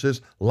Bible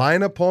verses,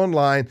 line upon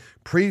line,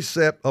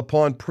 precept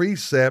upon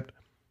precept,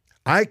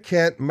 I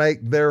can't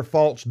make their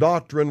false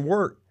doctrine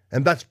work.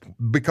 And that's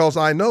because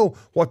I know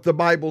what the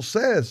Bible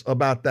says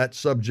about that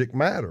subject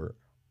matter.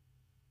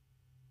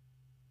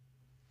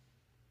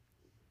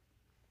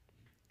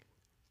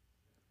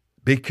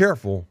 Be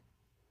careful.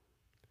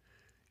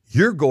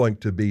 You're going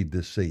to be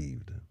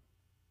deceived.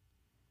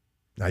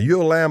 Now,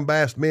 you'll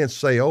lambast me and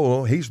say,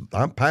 oh,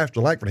 I'm Pastor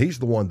Langford. He's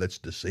the one that's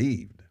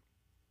deceived.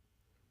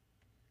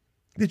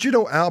 Did you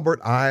know Albert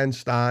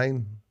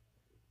Einstein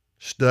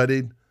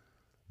studied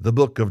the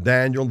book of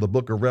Daniel, the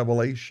book of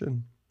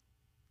Revelation?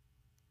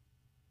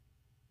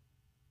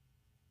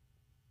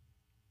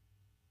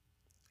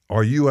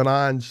 Are you an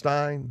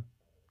Einstein?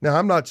 Now,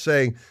 I'm not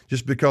saying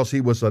just because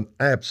he was an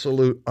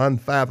absolute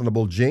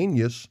unfathomable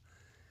genius,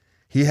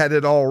 he had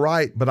it all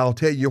right, but I'll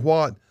tell you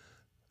what,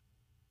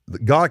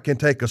 God can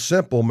take a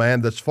simple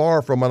man that's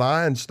far from an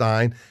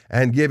Einstein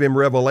and give him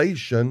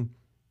revelation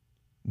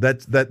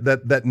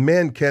that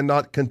men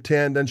cannot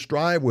contend and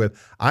strive with.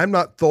 I'm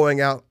not throwing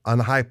out an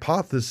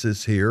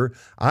hypothesis here.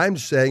 I'm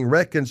saying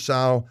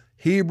reconcile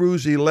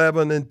Hebrews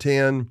 11 and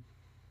 10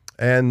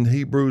 and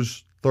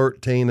Hebrews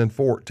 13 and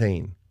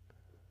 14.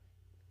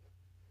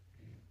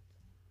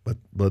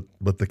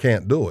 But they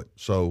can't do it.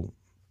 So,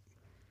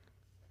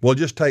 well,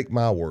 just take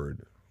my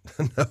word.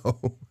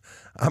 No,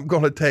 I'm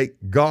going to take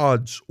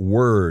God's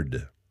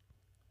word.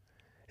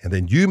 And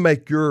then you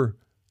make your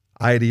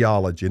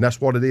ideology. And that's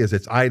what it is.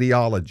 It's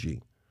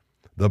ideology.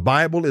 The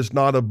Bible is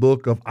not a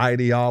book of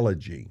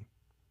ideology.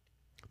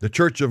 The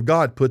Church of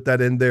God put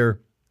that in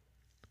their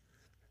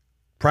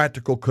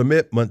practical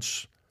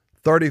commitments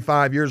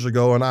 35 years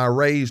ago, and I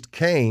raised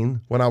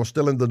Cain when I was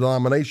still in the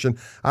denomination.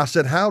 I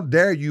said, how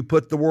dare you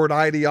put the word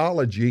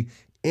ideology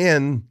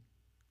in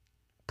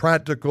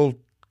practical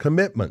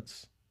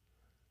commitments?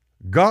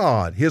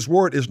 God, His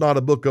Word is not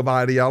a book of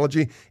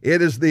ideology.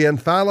 It is the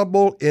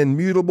infallible,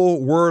 immutable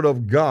Word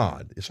of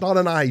God. It's not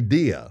an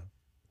idea.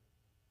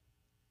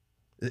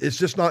 It's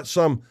just not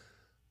some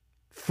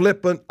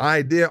flippant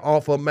idea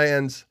off a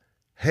man's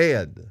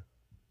head.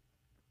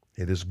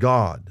 It is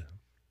God.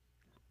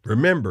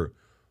 Remember,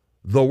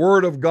 the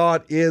Word of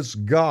God is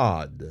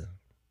God.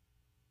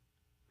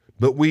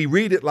 But we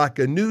read it like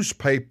a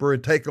newspaper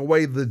and take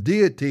away the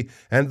deity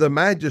and the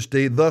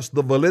majesty, thus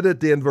the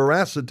validity and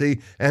veracity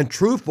and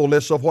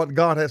truthfulness of what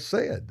God has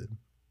said.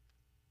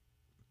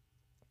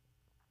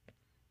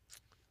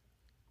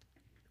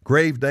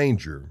 Grave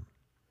danger.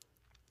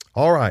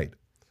 All right.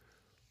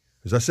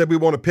 As I said, we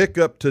want to pick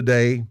up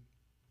today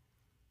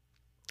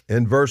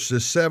in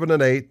verses 7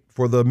 and 8.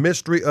 For the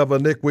mystery of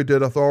iniquity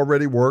doth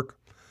already work.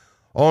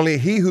 Only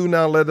he who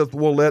now letteth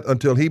will let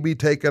until he be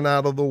taken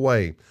out of the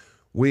way.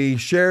 We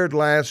shared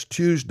last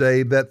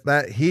Tuesday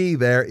that he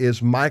there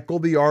is Michael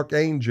the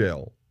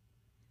archangel.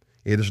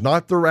 It is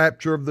not the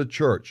rapture of the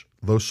church,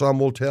 though some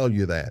will tell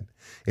you that.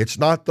 It's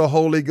not the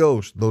Holy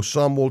Ghost, though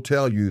some will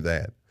tell you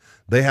that.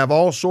 They have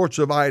all sorts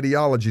of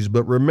ideologies,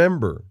 but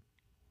remember,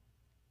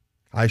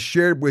 I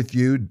shared with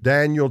you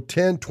Daniel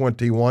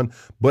 10:21,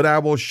 but I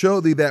will show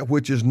thee that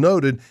which is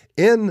noted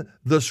in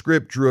the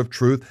scripture of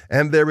truth,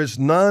 and there is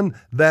none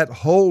that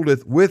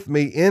holdeth with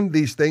me in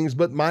these things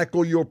but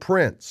Michael your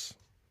prince.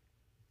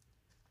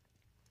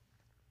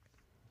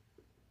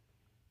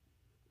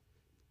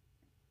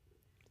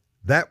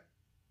 That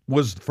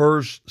was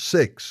verse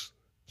 6,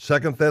 2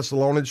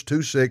 Thessalonians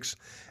 2:6,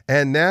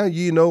 and now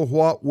ye know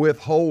what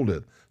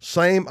withholdeth.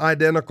 Same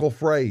identical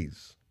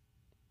phrase.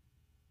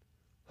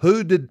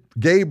 Who did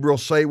Gabriel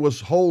say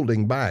was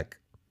holding back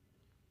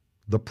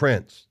the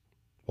prince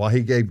while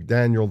he gave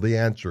Daniel the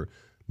answer?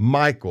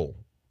 Michael,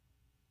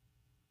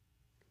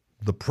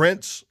 the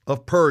prince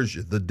of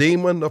Persia, the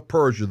demon of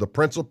Persia, the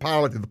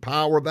principality, the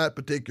power of that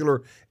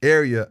particular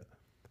area,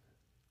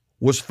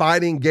 was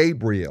fighting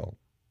Gabriel.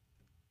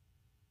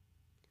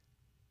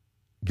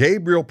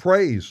 Gabriel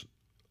prays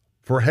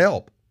for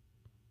help.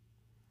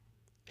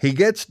 He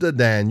gets to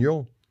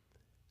Daniel.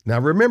 Now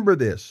remember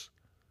this,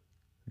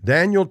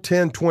 Daniel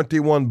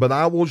 10:21, but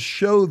I will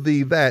show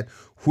thee that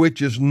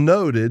which is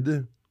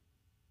noted.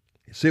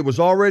 See, it was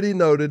already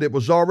noted, it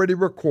was already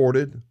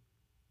recorded.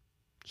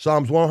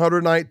 Psalms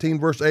 119,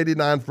 verse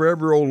 89,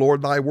 forever, O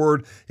Lord, thy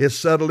word is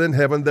settled in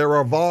heaven. There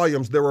are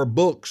volumes, there are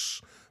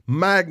books,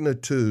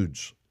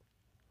 magnitudes.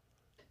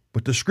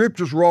 But the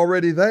scriptures were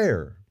already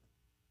there.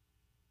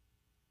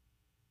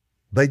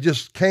 They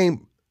just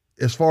came,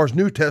 as far as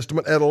New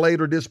Testament, at a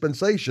later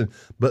dispensation.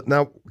 But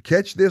now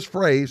catch this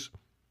phrase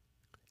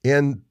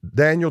in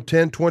Daniel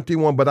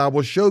 10:21, but I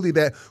will show thee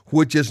that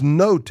which is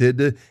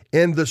noted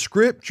in the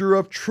scripture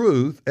of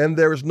truth, and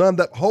there is none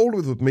that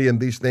holdeth with me in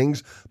these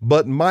things,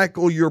 but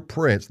Michael your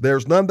prince.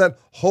 There's none that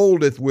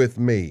holdeth with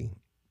me.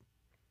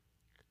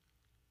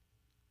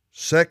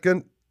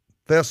 2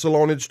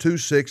 Thessalonians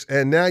 2:6,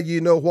 and now ye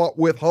know what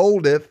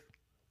withholdeth,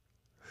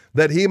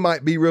 that he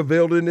might be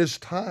revealed in his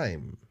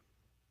time.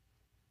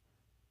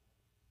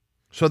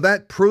 So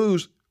that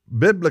proves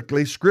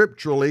biblically,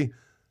 scripturally,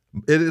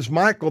 it is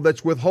Michael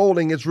that's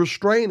withholding, it's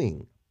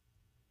restraining.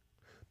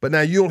 But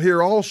now you'll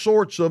hear all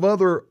sorts of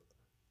other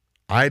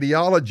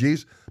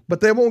ideologies, but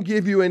they won't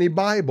give you any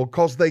Bible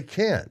because they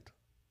can't.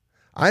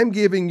 I'm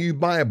giving you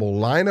Bible,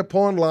 line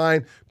upon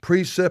line,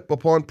 precept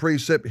upon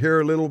precept,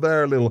 here a little,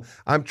 there a little.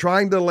 I'm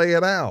trying to lay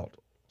it out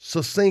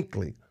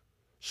succinctly,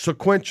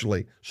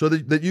 sequentially, so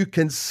that you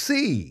can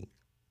see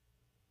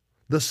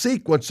the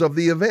sequence of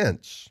the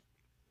events.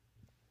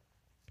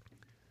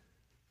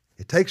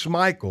 It takes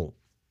Michael,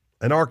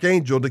 an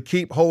archangel, to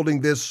keep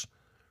holding this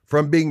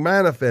from being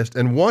manifest.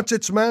 And once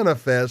it's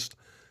manifest,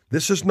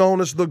 this is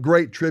known as the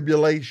Great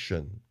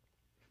Tribulation.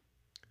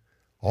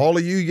 All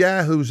of you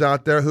yahoos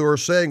out there who are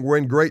saying we're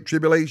in Great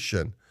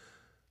Tribulation,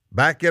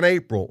 back in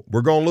April,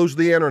 we're going to lose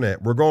the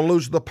internet, we're going to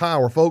lose the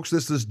power. Folks,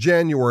 this is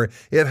January.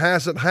 It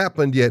hasn't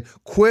happened yet.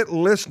 Quit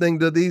listening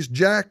to these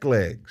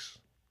jacklegs.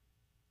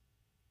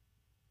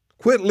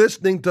 Quit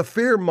listening to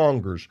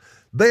fearmongers.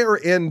 They're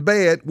in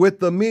bed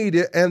with the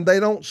media and they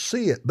don't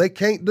see it. They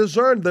can't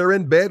discern. They're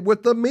in bed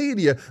with the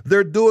media.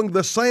 They're doing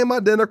the same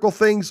identical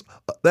things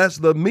as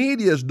the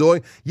media is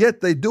doing,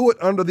 yet they do it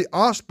under the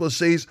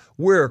auspices,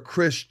 we're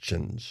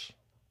Christians.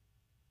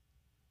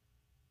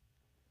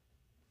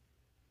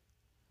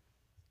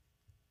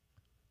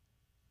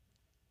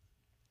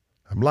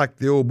 I'm like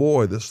the old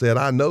boy that said,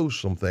 I know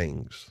some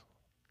things.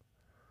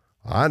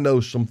 I know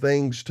some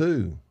things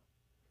too.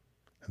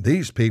 And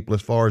these people,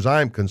 as far as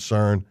I'm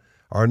concerned,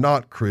 are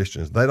not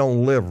Christians. They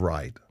don't live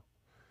right.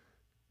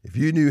 If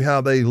you knew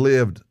how they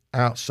lived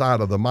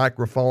outside of the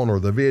microphone or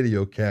the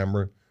video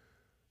camera,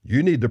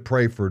 you need to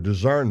pray for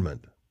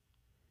discernment.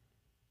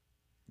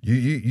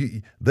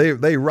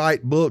 They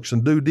write books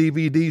and do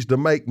DVDs to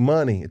make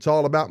money. It's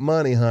all about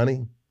money,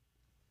 honey.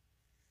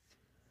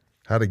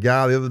 Had a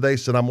guy the other day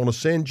said, I'm going to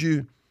send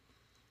you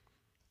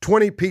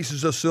 20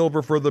 pieces of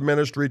silver for the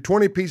ministry,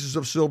 20 pieces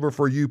of silver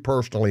for you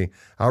personally.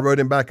 I wrote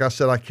him back, I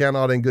said, I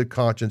cannot in good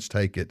conscience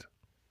take it.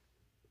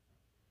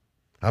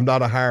 I'm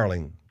not a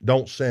hireling.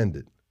 Don't send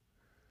it.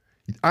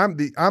 I'm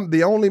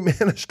the only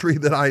ministry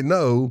that I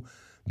know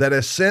that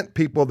has sent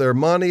people their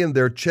money and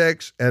their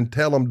checks and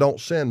tell them don't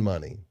send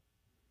money.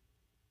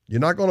 You're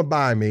not going to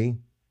buy me.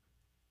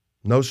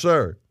 No,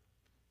 sir.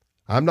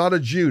 I'm not a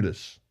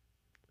Judas.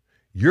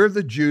 You're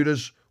the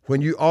Judas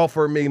when you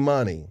offer me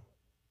money.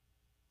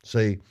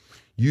 See,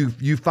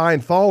 you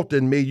find fault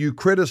in me, you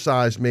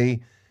criticize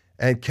me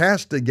and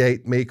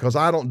castigate me because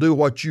I don't do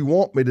what you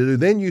want me to do.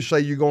 Then you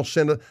say you're going to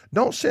send it.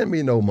 Don't send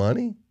me no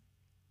money.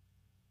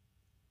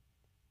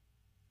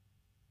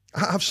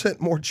 I've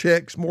sent more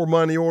checks, more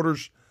money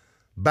orders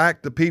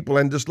back to people,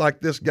 and just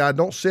like this guy,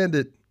 don't send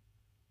it.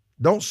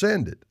 Don't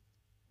send it.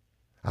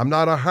 I'm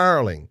not a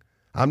hireling.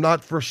 I'm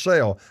not for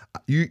sale.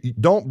 You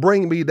don't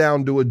bring me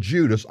down to a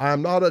Judas.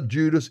 I'm not a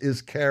Judas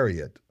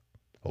Iscariot.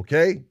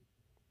 Okay?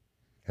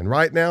 And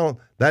right now,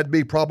 that'd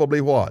be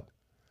probably what?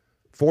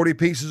 40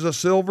 pieces of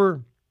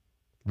silver,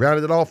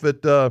 rounded it off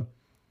at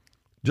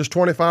just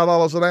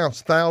 $25 an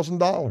ounce,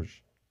 $1,000.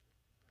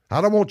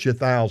 I don't want your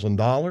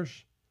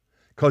 $1,000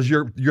 because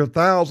your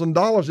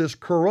 $1,000 is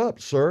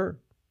corrupt, sir.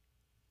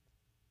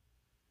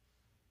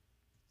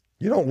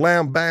 You don't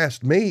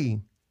lambaste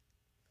me.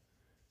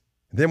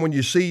 Then when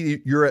you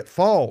see you're at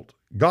fault,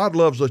 God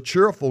loves a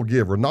cheerful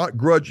giver,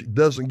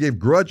 doesn't give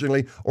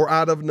grudgingly or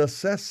out of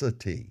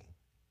necessity.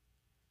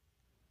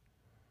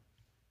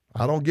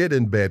 I don't get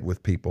in bed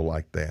with people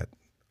like that.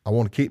 I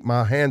want to keep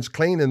my hands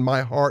clean and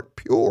my heart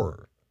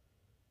pure.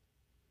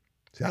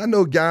 See, I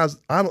know guys,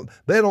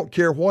 they don't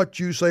care what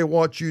you say,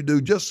 what you do.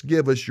 Just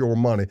give us your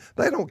money.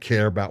 They don't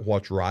care about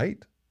what's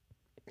right.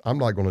 I'm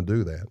not going to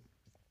do that.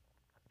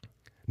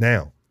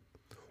 Now,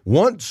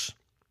 once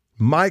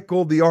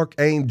Michael the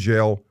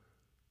archangel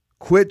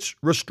quits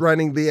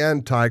restraining the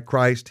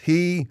Antichrist,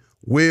 he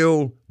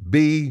will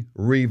be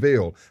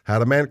revealed.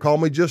 Had a man call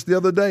me just the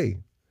other day.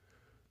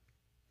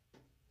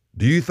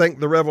 Do you think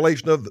the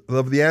revelation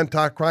of the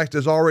Antichrist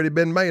has already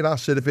been made? I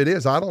said, if it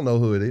is, I don't know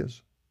who it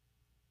is.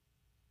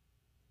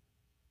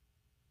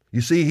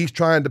 You see, he's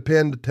trying to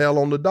pin the tail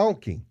on the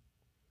donkey.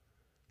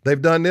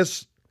 They've done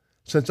this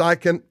since I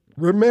can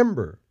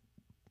remember.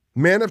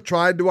 Men have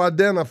tried to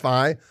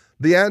identify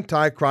the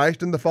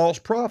Antichrist and the false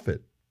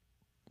prophet.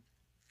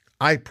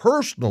 I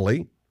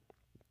personally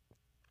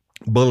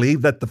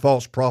believe that the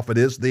false prophet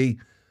is the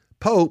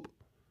Pope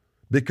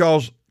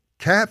because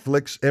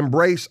Catholics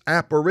embrace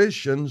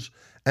apparitions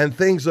and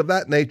things of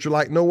that nature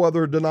like no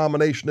other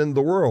denomination in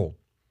the world.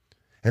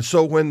 And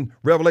so when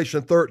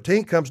Revelation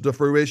 13 comes to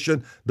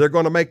fruition, they're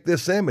going to make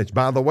this image.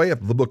 By the way, if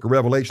the book of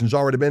Revelation has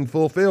already been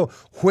fulfilled,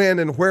 when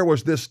and where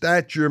was this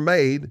statue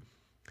made?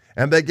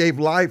 And they gave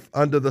life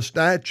unto the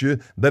statue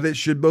that it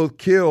should both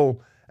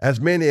kill as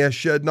many as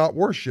should not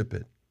worship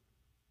it.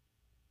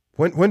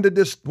 When did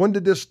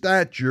this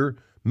statue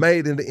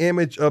made in the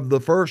image of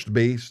the first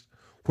beast?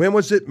 When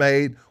was it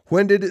made?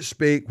 When did it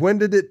speak? When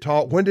did it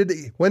talk? When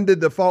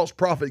did the false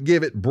prophet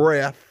give it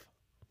breath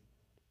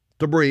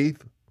to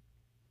breathe?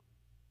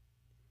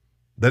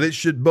 That it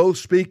should both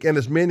speak and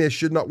as many as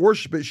should not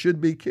worship it should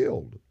be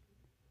killed.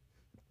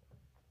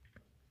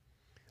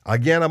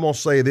 Again, I'm going to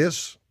say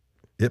this.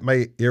 It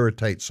may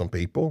irritate some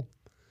people.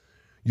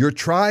 You're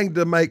trying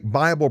to make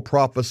Bible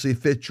prophecy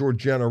fit your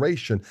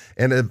generation.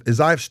 And as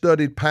I've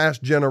studied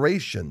past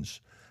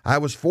generations, I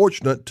was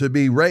fortunate to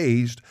be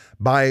raised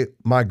by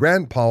my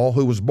grandpa,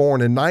 who was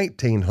born in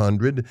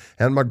 1900,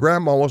 and my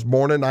grandma was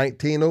born in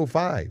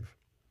 1905.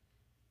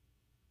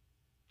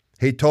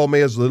 He told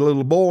me as a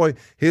little boy,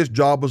 his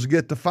job was to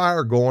get the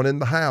fire going in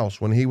the house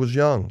when he was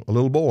young, a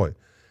little boy.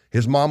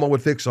 His mama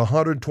would fix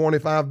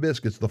 125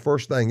 biscuits the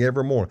first thing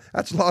every morning.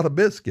 That's a lot of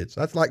biscuits.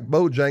 That's like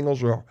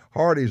Bojangles or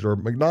Hardee's or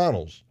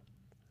McDonald's.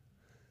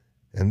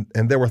 And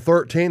there were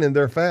 13 in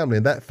their family,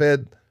 and that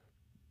fed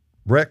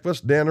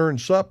breakfast, dinner,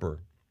 and supper.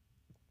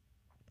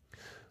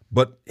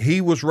 But he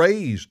was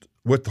raised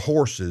with the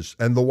horses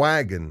and the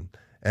wagon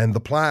and the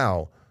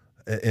plow.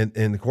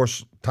 And of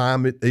course,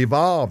 time it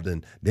evolved,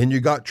 and then you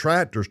got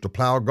tractors to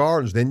plow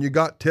gardens, then you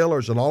got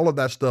tillers and all of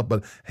that stuff.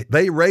 But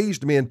they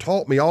raised me and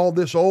taught me all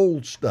this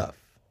old stuff.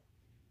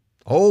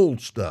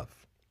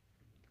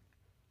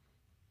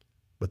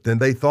 But then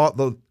they thought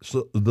the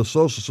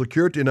Social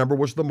Security number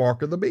was the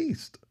mark of the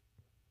beast.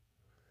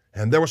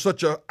 And there was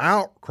such an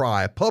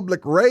outcry,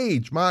 public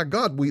rage. My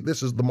God,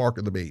 this is the mark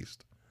of the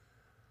beast.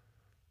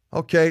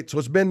 Okay, so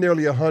it's been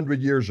nearly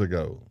 100 years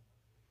ago.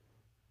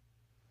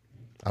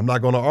 I'm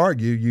not going to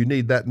argue you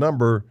need that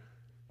number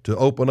to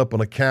open up an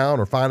account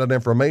or find out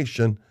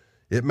information.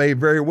 It may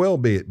very well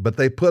be it, but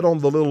they put on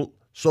the little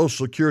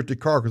Social Security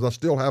card, because I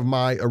still have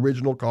my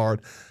original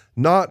card,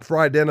 not for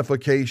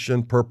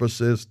identification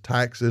purposes,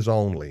 taxes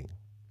only.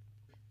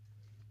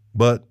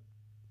 But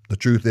the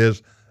truth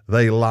is,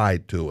 they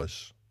lied to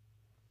us.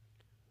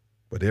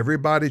 But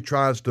everybody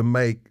tries to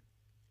make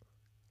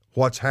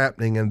what's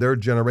happening in their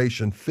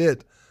generation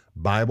fit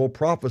Bible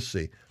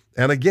prophecy.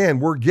 And again,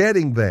 we're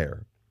getting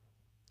there.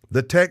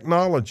 The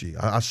technology.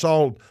 I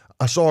saw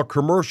a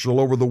commercial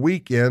over the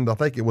weekend. I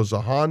think it was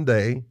a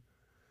Hyundai,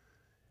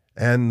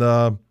 and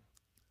the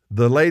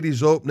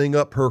lady's opening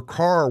up her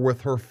car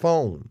with her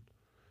phone.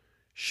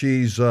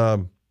 She's I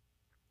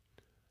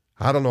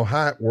don't know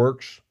how it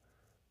works.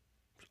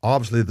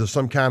 Obviously, there's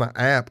some kind of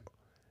app,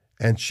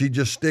 and she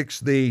just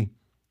sticks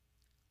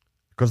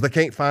because they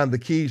can't find the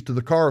keys to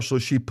the car, so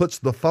she puts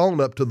the phone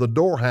up to the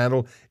door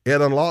handle.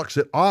 It unlocks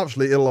it.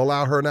 Obviously, it'll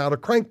allow her now to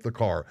crank the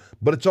car,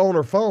 but it's on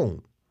her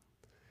phone.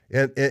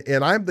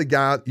 And I'm the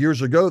guy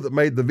years ago that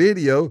made the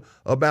video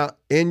about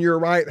in your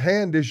right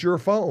hand is your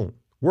phone.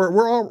 We're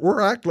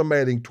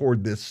acclimating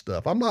toward this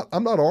stuff. I'm not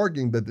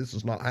arguing that this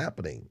is not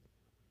happening.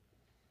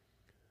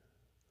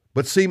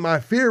 But see,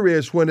 my fear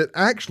is when it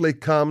actually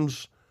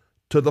comes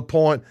to the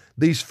point,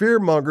 these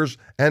fearmongers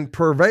and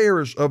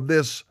purveyors of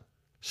this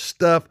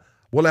stuff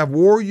will have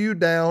wore you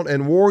down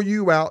and wore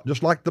you out,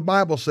 just like the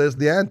Bible says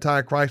the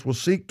Antichrist will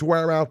seek to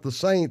wear out the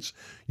saints.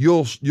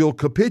 You'll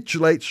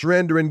capitulate,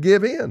 surrender, and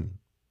give in.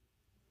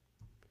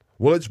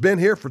 Well, it's been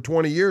here for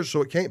 20 years,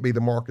 so it can't be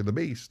the mark of the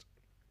beast.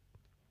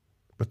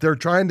 But they're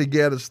trying to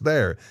get us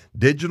there.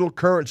 Digital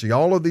currency,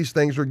 all of these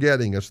things are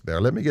getting us there.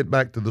 Let me get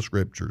back to the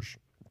scriptures.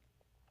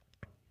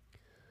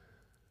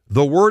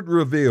 The word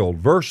revealed,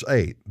 verse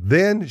 8,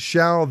 then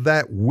shall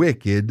that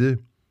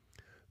wicked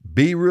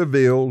be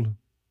revealed,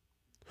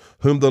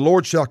 whom the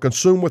Lord shall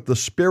consume with the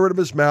spirit of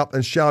his mouth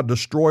and shall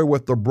destroy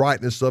with the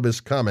brightness of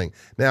his coming.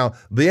 Now,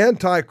 the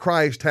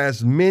Antichrist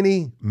has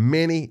many,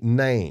 many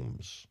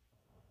names.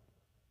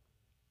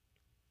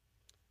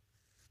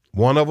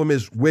 One of them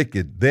is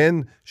wicked.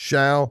 Then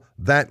shall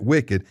that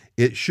wicked.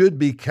 It should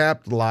be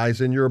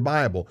capitalized in your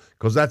Bible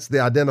because that's the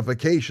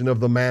identification of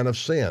the man of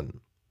sin.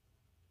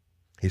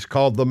 He's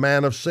called the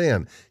man of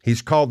sin.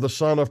 He's called the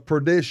son of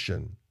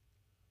perdition.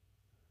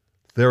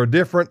 There are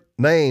different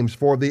names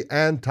for the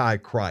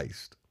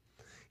Antichrist.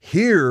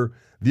 Here,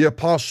 the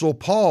Apostle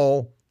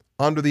Paul,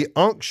 under the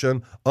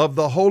unction of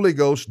the Holy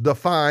Ghost,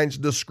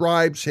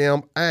 describes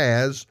him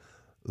as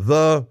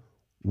the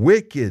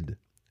wicked.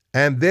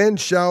 And then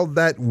shall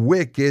that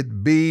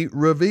wicked be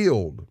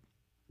revealed.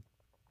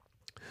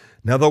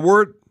 Now, the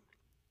word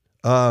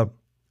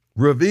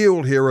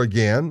revealed here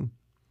again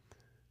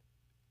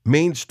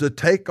means to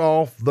take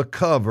off the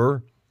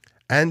cover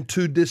and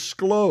to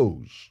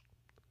disclose.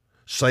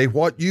 Say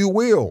what you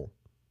will.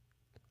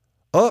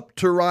 Up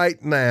to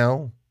right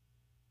now,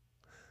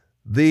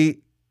 the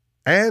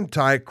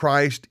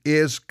Antichrist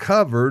is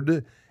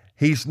covered.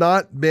 He's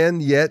not been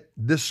yet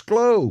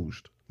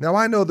disclosed. Now,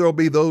 I know there'll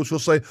be those who'll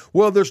say,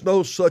 well, there's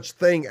no such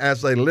thing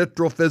as a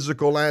literal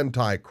physical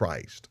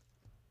Antichrist.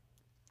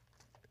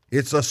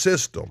 It's a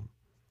system.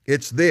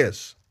 It's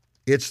this.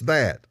 It's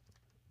that.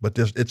 But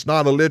it's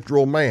not a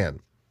literal man.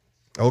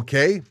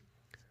 Okay?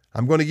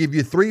 I'm going to give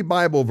you 3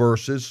 Bible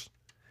verses,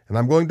 and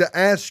I'm going to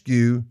ask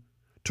you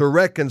to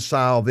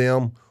reconcile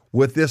them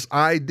with this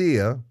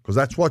idea, because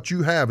that's what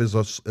you have is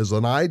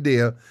an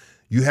idea.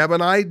 You have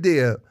an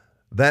idea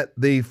that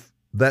the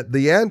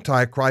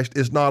Antichrist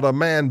is not a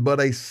man,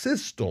 but a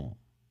system.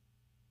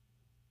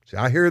 See,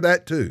 I hear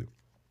that too.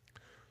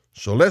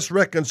 So let's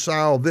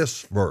reconcile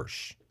this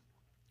verse.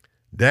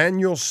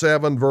 Daniel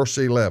 7, verse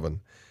 11.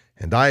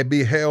 And I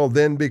beheld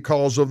then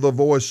because of the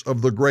voice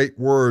of the great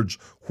words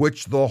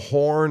which the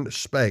horn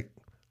spake.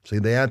 See,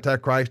 the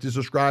Antichrist is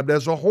described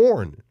as a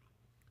horn.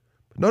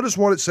 But notice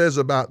what it says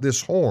about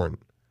this horn.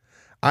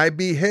 I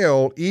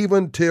beheld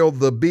even till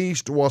the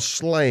beast was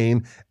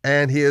slain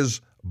and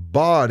his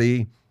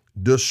body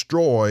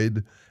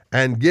destroyed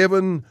and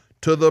given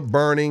to the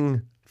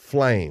burning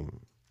flame.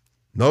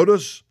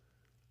 Notice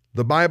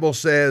the Bible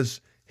says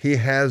he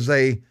has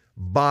a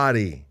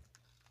body,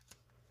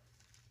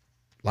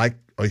 like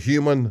a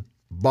human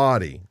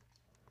body.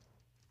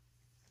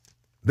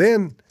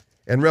 Then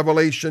in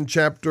Revelation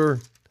chapter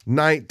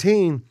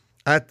 19,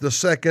 at the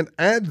second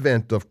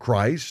advent of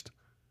Christ,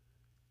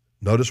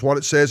 notice what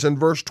it says in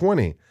verse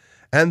 20.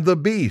 And the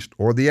beast,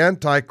 or the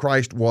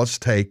Antichrist, was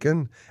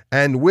taken,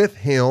 and with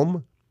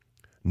him,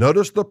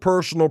 notice the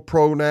personal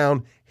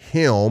pronoun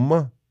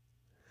him,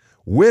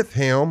 with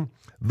him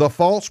the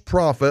false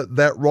prophet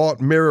that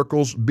wrought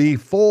miracles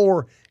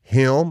before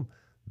him.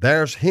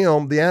 There's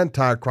him, the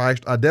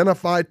Antichrist,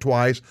 identified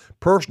twice,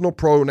 personal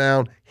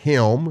pronoun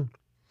him,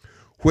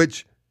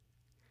 with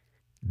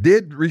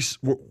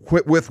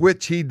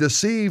which he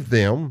deceived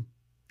them.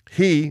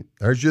 He,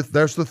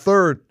 there's the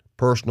third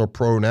personal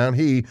pronoun,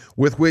 he,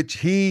 with which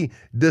he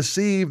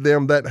deceived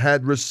them that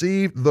had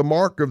received the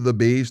mark of the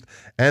beast,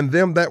 and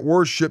them that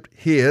worshipped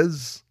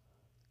his,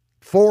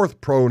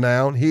 fourth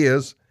pronoun,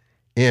 his,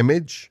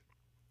 image.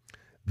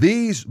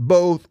 These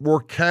both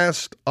were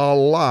cast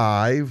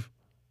alive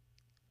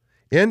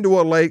into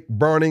a lake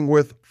burning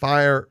with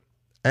fire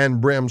and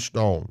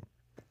brimstone.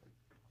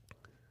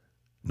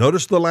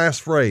 Notice the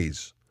last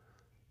phrase.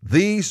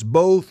 These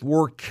both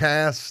were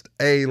cast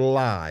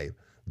alive.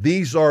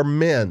 These are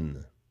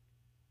men.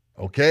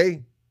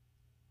 Okay?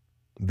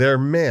 They're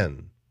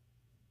men.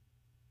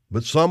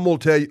 But some will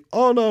tell you,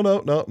 oh,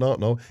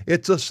 no.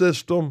 It's a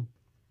system.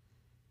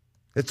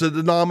 It's a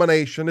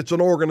denomination. It's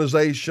an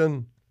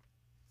organization.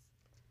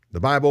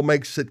 The Bible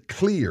makes it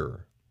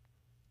clear.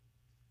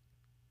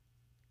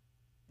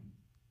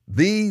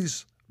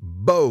 These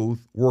both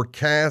were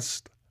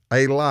cast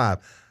alive.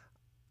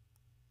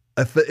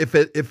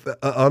 If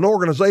an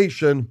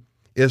organization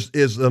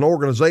is an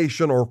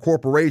organization or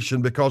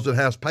corporation because it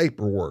has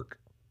paperwork,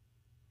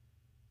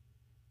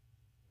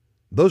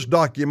 those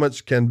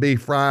documents can be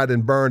fried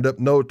and burned up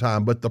no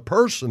time. But the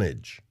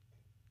personage,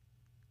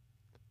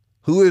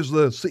 who is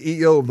the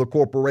CEO of the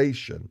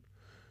corporation,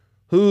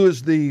 who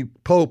is the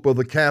Pope of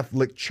the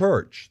Catholic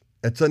Church,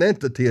 it's an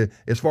entity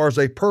as far as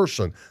a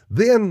person.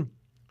 Then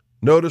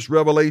notice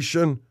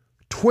Revelation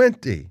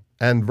 20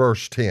 and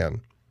verse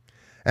 10.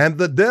 And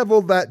the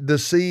devil that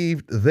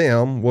deceived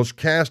them was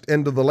cast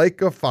into the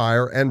lake of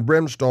fire and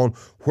brimstone,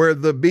 where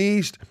the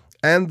beast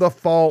and the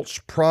false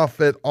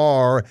prophet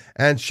are,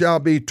 and shall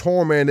be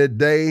tormented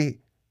day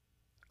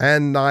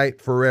and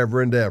night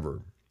forever and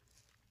ever.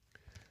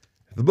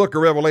 The book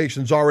of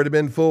Revelation's already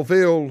been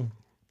fulfilled.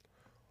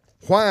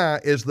 Why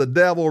is the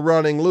devil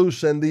running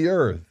loose in the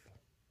earth?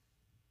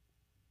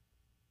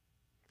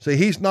 See,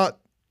 he's not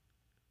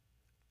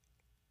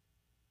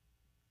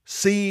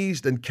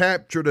seized and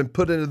captured and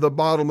put into the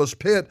bottomless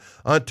pit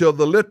until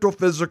the literal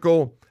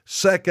physical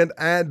second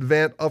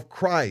advent of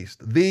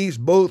Christ. These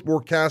both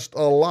were cast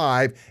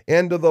alive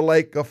into the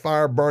lake of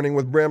fire burning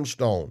with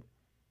brimstone.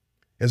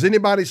 Has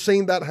anybody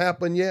seen that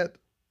happen yet?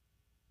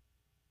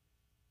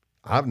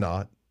 I've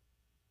not.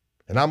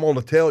 And I'm going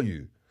to tell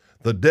you,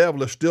 the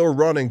devil is still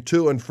running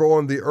to and fro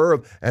in the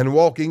earth and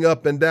walking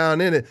up and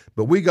down in it.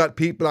 But we got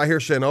people out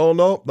here saying, oh,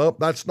 no,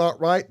 that's not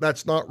right.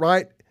 That's not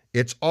right.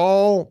 It's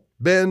all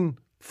been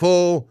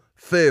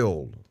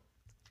fulfilled.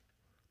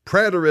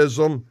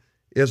 Preterism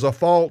is a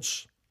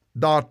false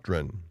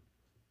doctrine.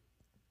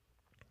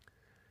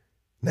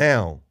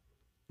 Now,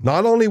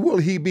 not only will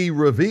he be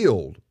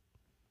revealed,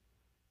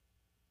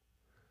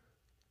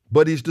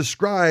 but he's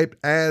described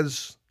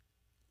as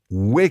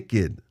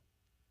wicked.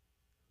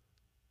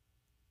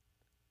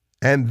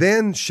 And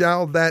then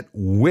shall that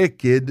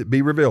wicked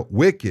be revealed.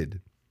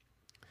 Wicked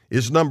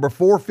is number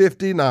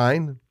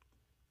 459,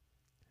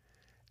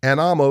 and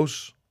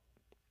Amos,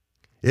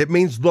 it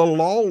means the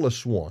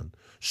lawless one.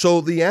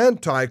 So the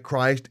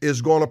Antichrist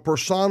is going to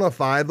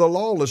personify the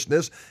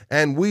lawlessness,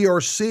 and we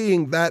are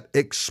seeing that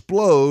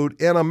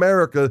explode in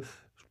America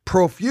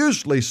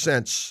profusely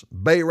since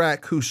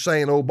Barack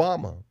Hussein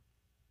Obama.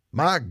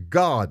 My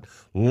God,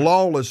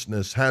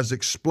 lawlessness has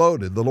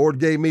exploded. The Lord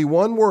gave me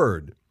one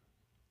word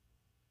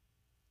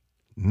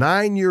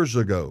 9 years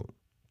ago,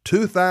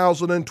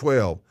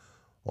 2012,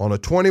 on a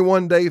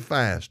 21-day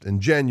fast in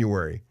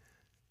January.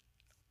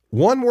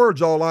 One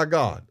word's all I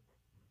got.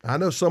 I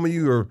know some of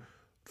you are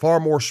far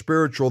more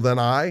spiritual than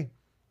I,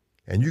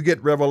 and you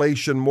get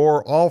revelation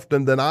more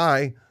often than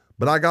I,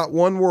 but I got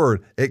one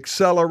word: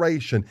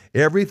 acceleration.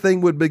 Everything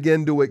would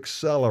begin to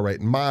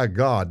accelerate. My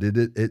God,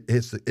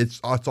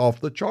 it's off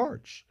the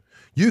charts.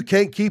 You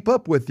can't keep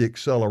up with the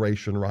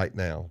acceleration right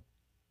now.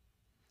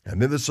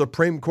 And then the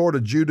Supreme Court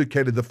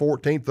adjudicated the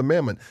 14th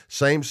Amendment,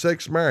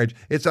 same-sex marriage.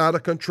 It's out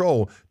of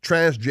control.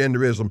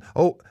 Transgenderism.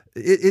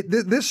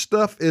 This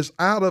stuff is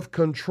out of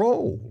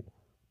control.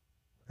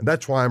 And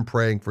that's why I'm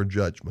praying for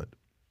judgment.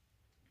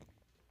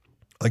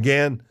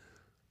 Again,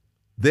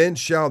 then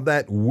shall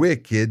that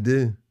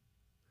wicked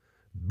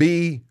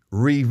be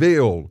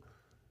revealed.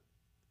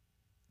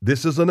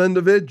 This is an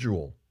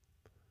individual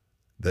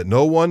that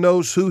no one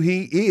knows who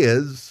he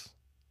is,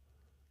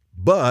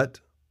 but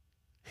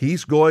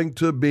he's going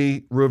to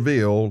be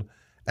revealed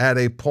at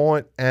a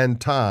point and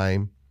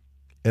time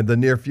in the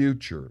near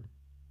future.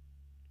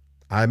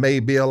 I may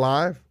be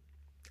alive,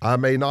 I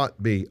may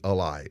not be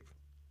alive,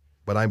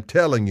 but I'm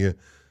telling you,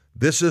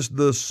 this is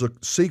the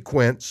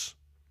sequence,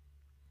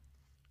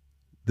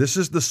 this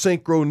is the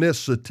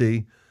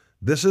synchronicity,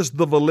 this is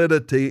the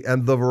validity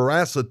and the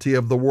veracity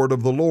of the word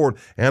of the Lord.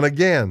 And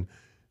again,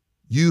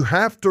 you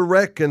have to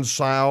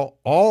reconcile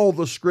all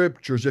the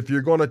scriptures if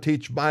you're going to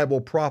teach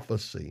Bible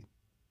prophecy.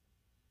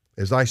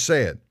 As I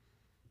said,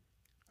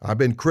 I've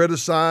been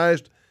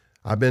criticized.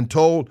 I've been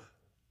told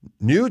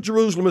New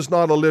Jerusalem is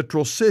not a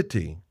literal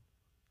city.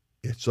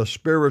 It's a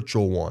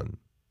spiritual one.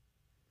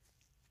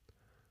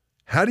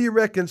 How do you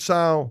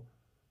reconcile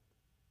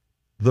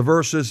the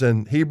verses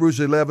in Hebrews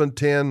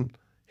 11:10,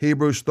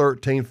 Hebrews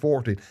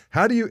 13:14?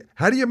 How do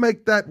you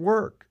make that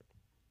work?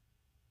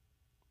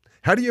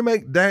 How do you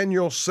make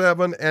Daniel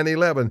 7 and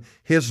 11,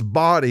 his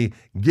body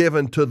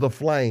given to the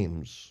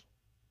flames?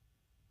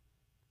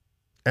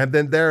 And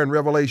then there in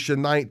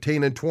Revelation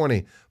 19 and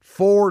 20,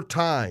 4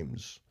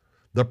 times,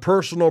 the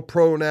personal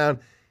pronoun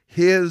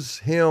his,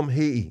 him,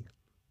 he.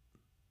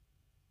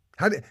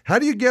 How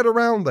do you get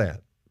around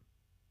that?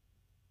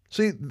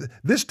 See,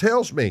 this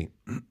tells me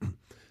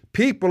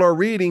people are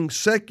reading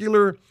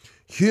secular,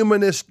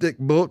 humanistic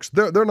books.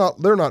 They're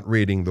not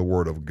reading the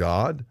Word of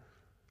God.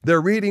 They're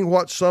reading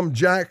what some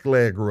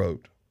jackleg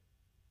wrote.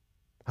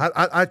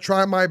 I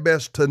try my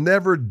best to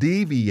never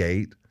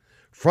deviate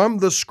from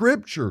the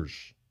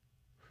Scriptures.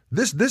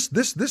 This is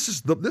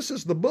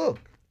the book.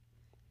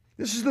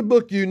 This is the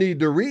book you need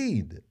to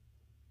read.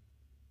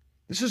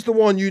 This is the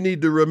one you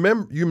need to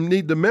remember. You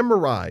need to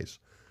memorize.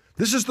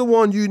 This is the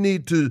one you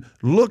need to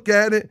look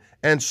at it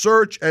and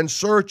search and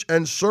search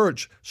and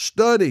search.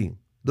 Study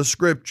the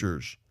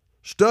Scriptures.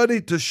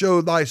 Study to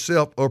show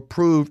thyself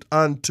approved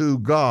unto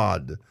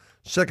God.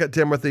 2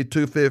 Timothy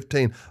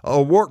 2:15,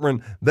 a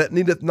workman that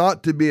needeth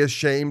not to be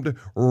ashamed,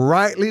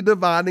 rightly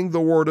dividing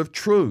the word of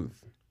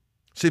truth.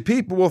 See,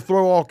 people will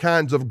throw all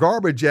kinds of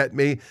garbage at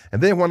me,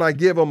 and then when I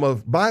give them a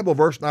Bible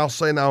verse, I'll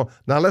say, now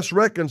let's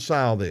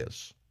reconcile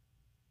this.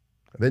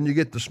 And then you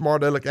get the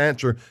smart aleck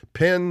answer,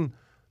 pin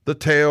the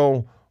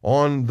tail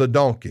on the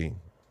donkey.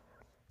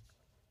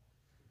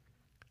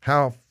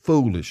 How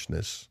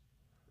foolishness.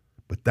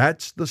 But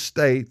that's the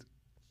state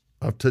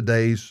of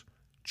today's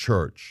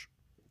church.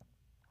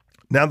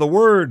 Now, the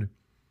word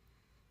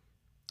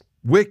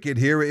wicked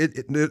here,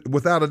 it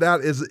without a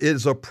doubt,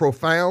 is a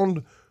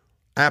profound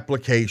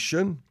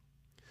application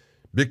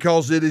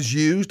because it is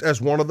used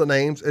as one of the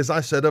names, as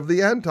I said, of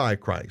the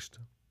Antichrist.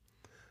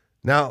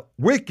 Now,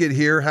 wicked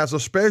here has a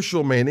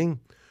special meaning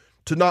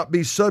to not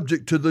be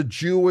subject to the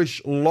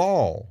Jewish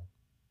law.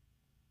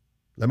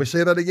 Let me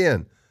say that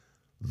again.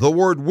 The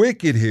word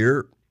wicked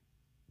here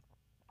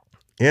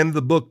in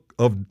the book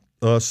of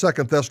 2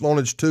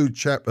 Thessalonians 2,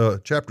 chapter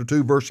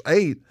 2, verse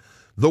 8,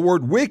 the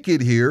word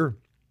wicked here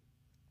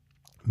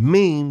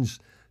means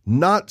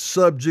not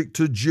subject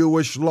to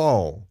Jewish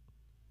law.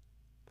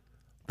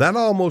 That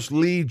almost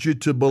leads you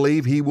to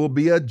believe he will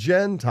be a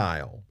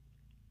Gentile.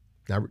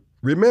 Now,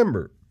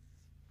 remember,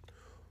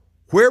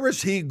 where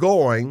is he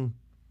going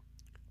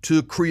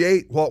to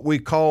create what we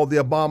call the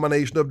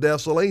abomination of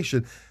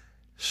desolation?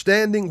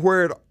 Standing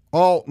where it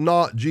ought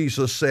not,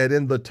 Jesus said,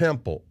 in the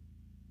temple.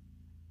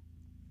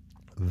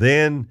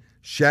 then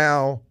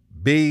shall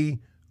be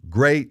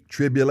great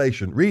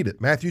tribulation. Read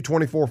it, Matthew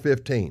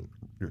 24:15.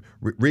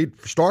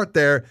 Start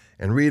there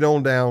and read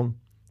on down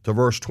to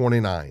verse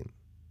 29.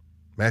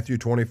 Matthew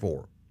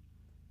 24.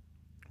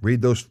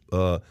 Read those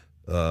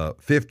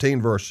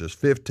 15 verses,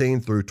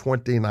 15 through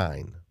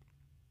 29.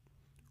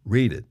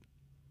 Read it.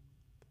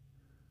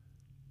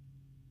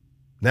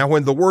 Now,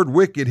 when the word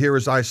wicked here,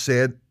 as I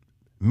said,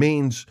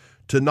 means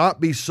to not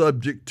be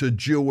subject to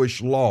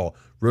Jewish law.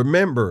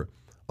 Remember,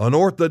 an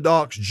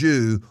Orthodox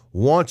Jew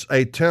wants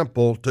a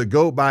temple to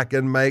go back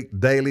and make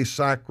daily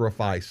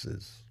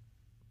sacrifices.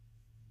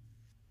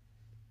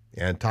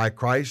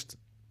 Antichrist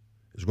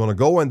is going to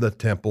go in the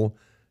temple,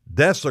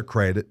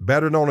 desecrate it,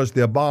 better known as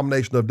the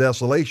abomination of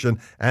desolation,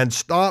 and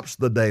stops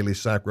the daily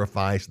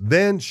sacrifice.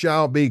 Then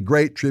shall be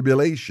great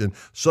tribulation,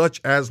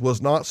 such as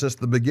was not since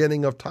the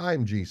beginning of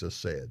time, Jesus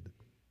said.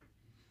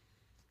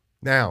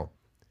 Now,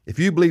 if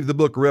you believe the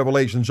book of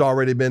Revelation's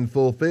already been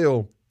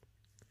fulfilled,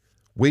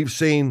 we've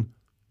seen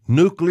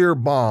nuclear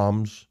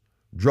bombs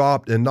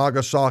dropped in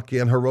Nagasaki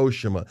and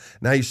Hiroshima.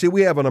 Now, you see,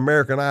 we have an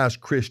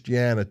Americanized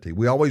Christianity.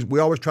 We always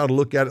try to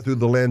look at it through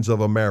the lens of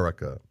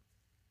America.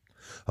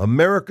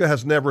 America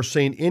has never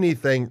seen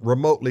anything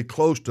remotely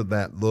close to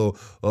that.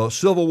 The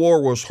Civil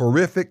War was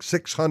horrific.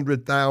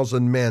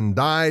 600,000 men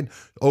died.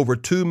 Over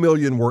 2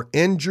 million were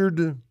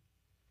injured.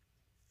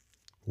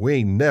 We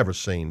ain't never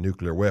seen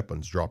nuclear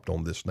weapons dropped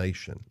on this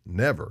nation.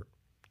 Never.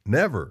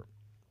 Never.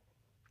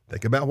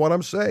 Think about what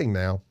I'm saying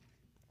now.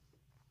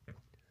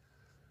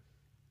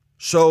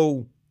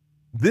 So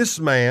this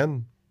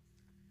man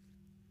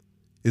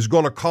is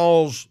going to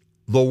cause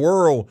the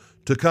world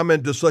to come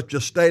into such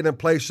a state and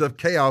place of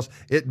chaos,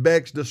 it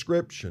begs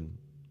description.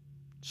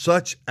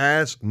 Such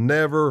as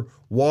never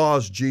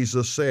was,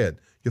 Jesus said.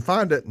 You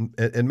find it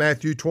in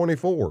Matthew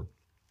 24.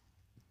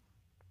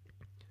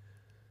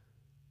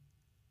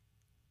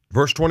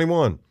 Verse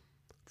 21,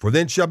 for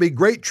then shall be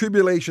great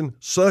tribulation,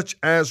 such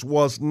as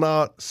was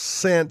not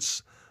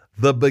since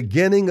the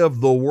beginning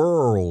of the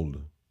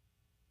world.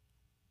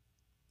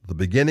 The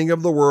beginning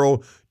of the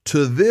world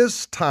to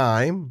this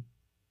time,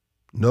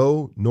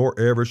 no, nor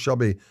ever shall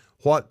be.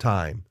 What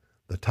time?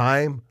 The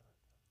time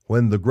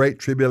when the great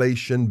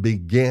tribulation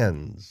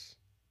begins.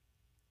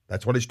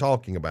 That's what he's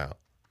talking about.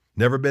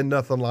 Never been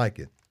nothing like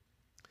it.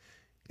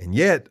 And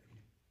yet,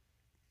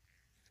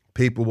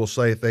 people will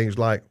say things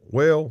like,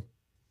 well,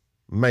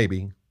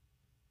 maybe.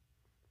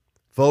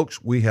 Folks,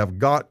 we have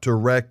got to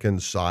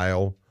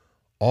reconcile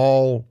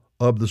all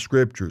of the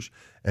scriptures.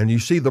 And you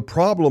see, the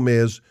problem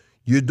is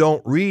you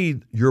don't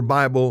read your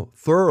Bible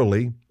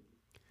thoroughly.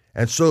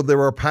 And so there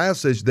are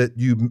passages that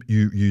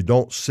you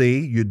don't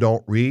see, you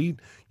don't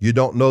read, you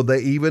don't know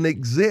they even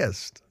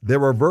exist.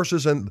 There are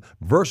verses in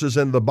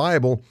the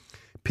Bible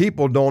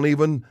people don't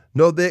even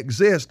know they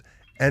exist.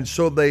 And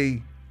so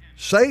they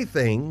say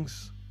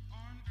things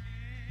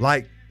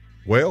like,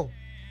 well,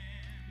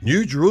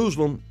 New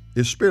Jerusalem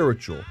is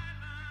spiritual.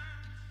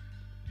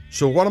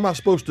 So what am I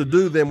supposed to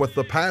do then with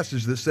the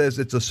passage that says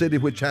it's a city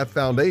which hath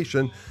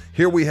foundation?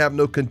 Here we have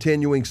no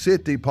continuing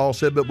city, Paul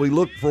said, but we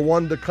look for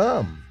one to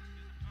come.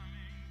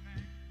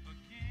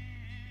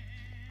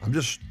 I'm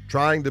just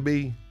trying to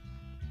be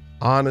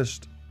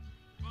honest.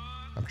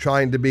 I'm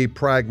trying to be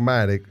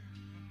pragmatic.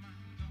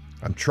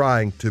 I'm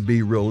trying to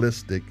be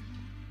realistic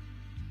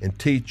in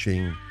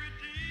teaching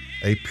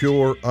a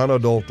pure,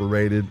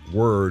 unadulterated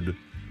word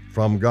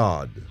from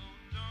God.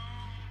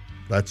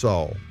 That's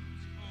all.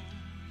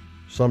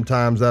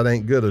 Sometimes that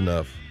ain't good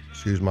enough.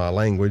 Excuse my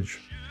language.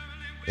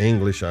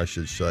 English, I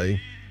should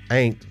say.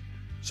 Ain't.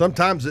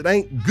 Sometimes it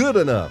ain't good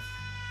enough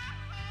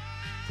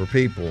for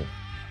people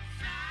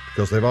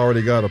because they've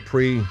already got a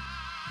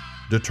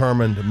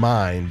predetermined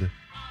mind.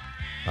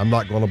 I'm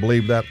not going to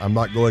believe that. I'm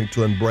not going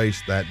to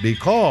embrace that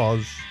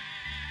because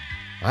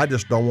I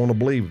just don't want to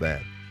believe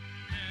that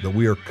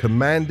we are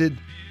commanded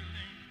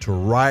to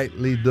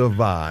rightly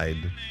divide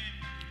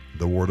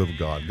the Word of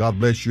God. God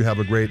bless you. Have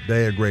a great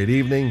day, a great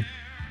evening.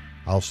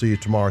 I'll see you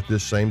tomorrow at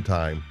this same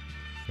time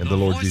in the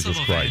Lord Jesus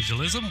Christ. The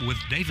Voice of Evangelism with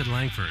David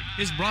Langford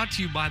is brought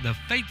to you by the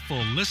faithful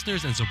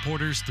listeners and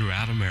supporters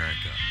throughout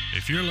America.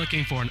 If you're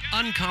looking for an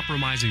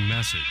uncompromising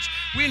message,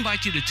 we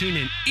invite you to tune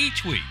in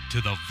each week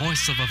to the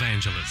Voice of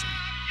Evangelism.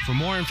 For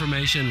more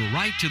information,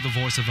 write to the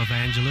Voice of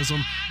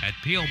Evangelism at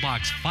P.O.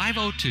 Box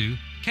 502,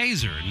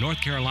 Kaiser, North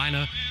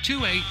Carolina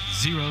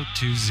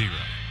 28020.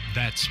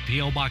 That's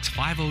P.O. Box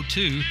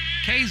 502,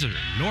 Kaiser,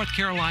 North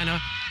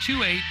Carolina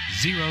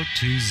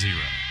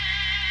 28020.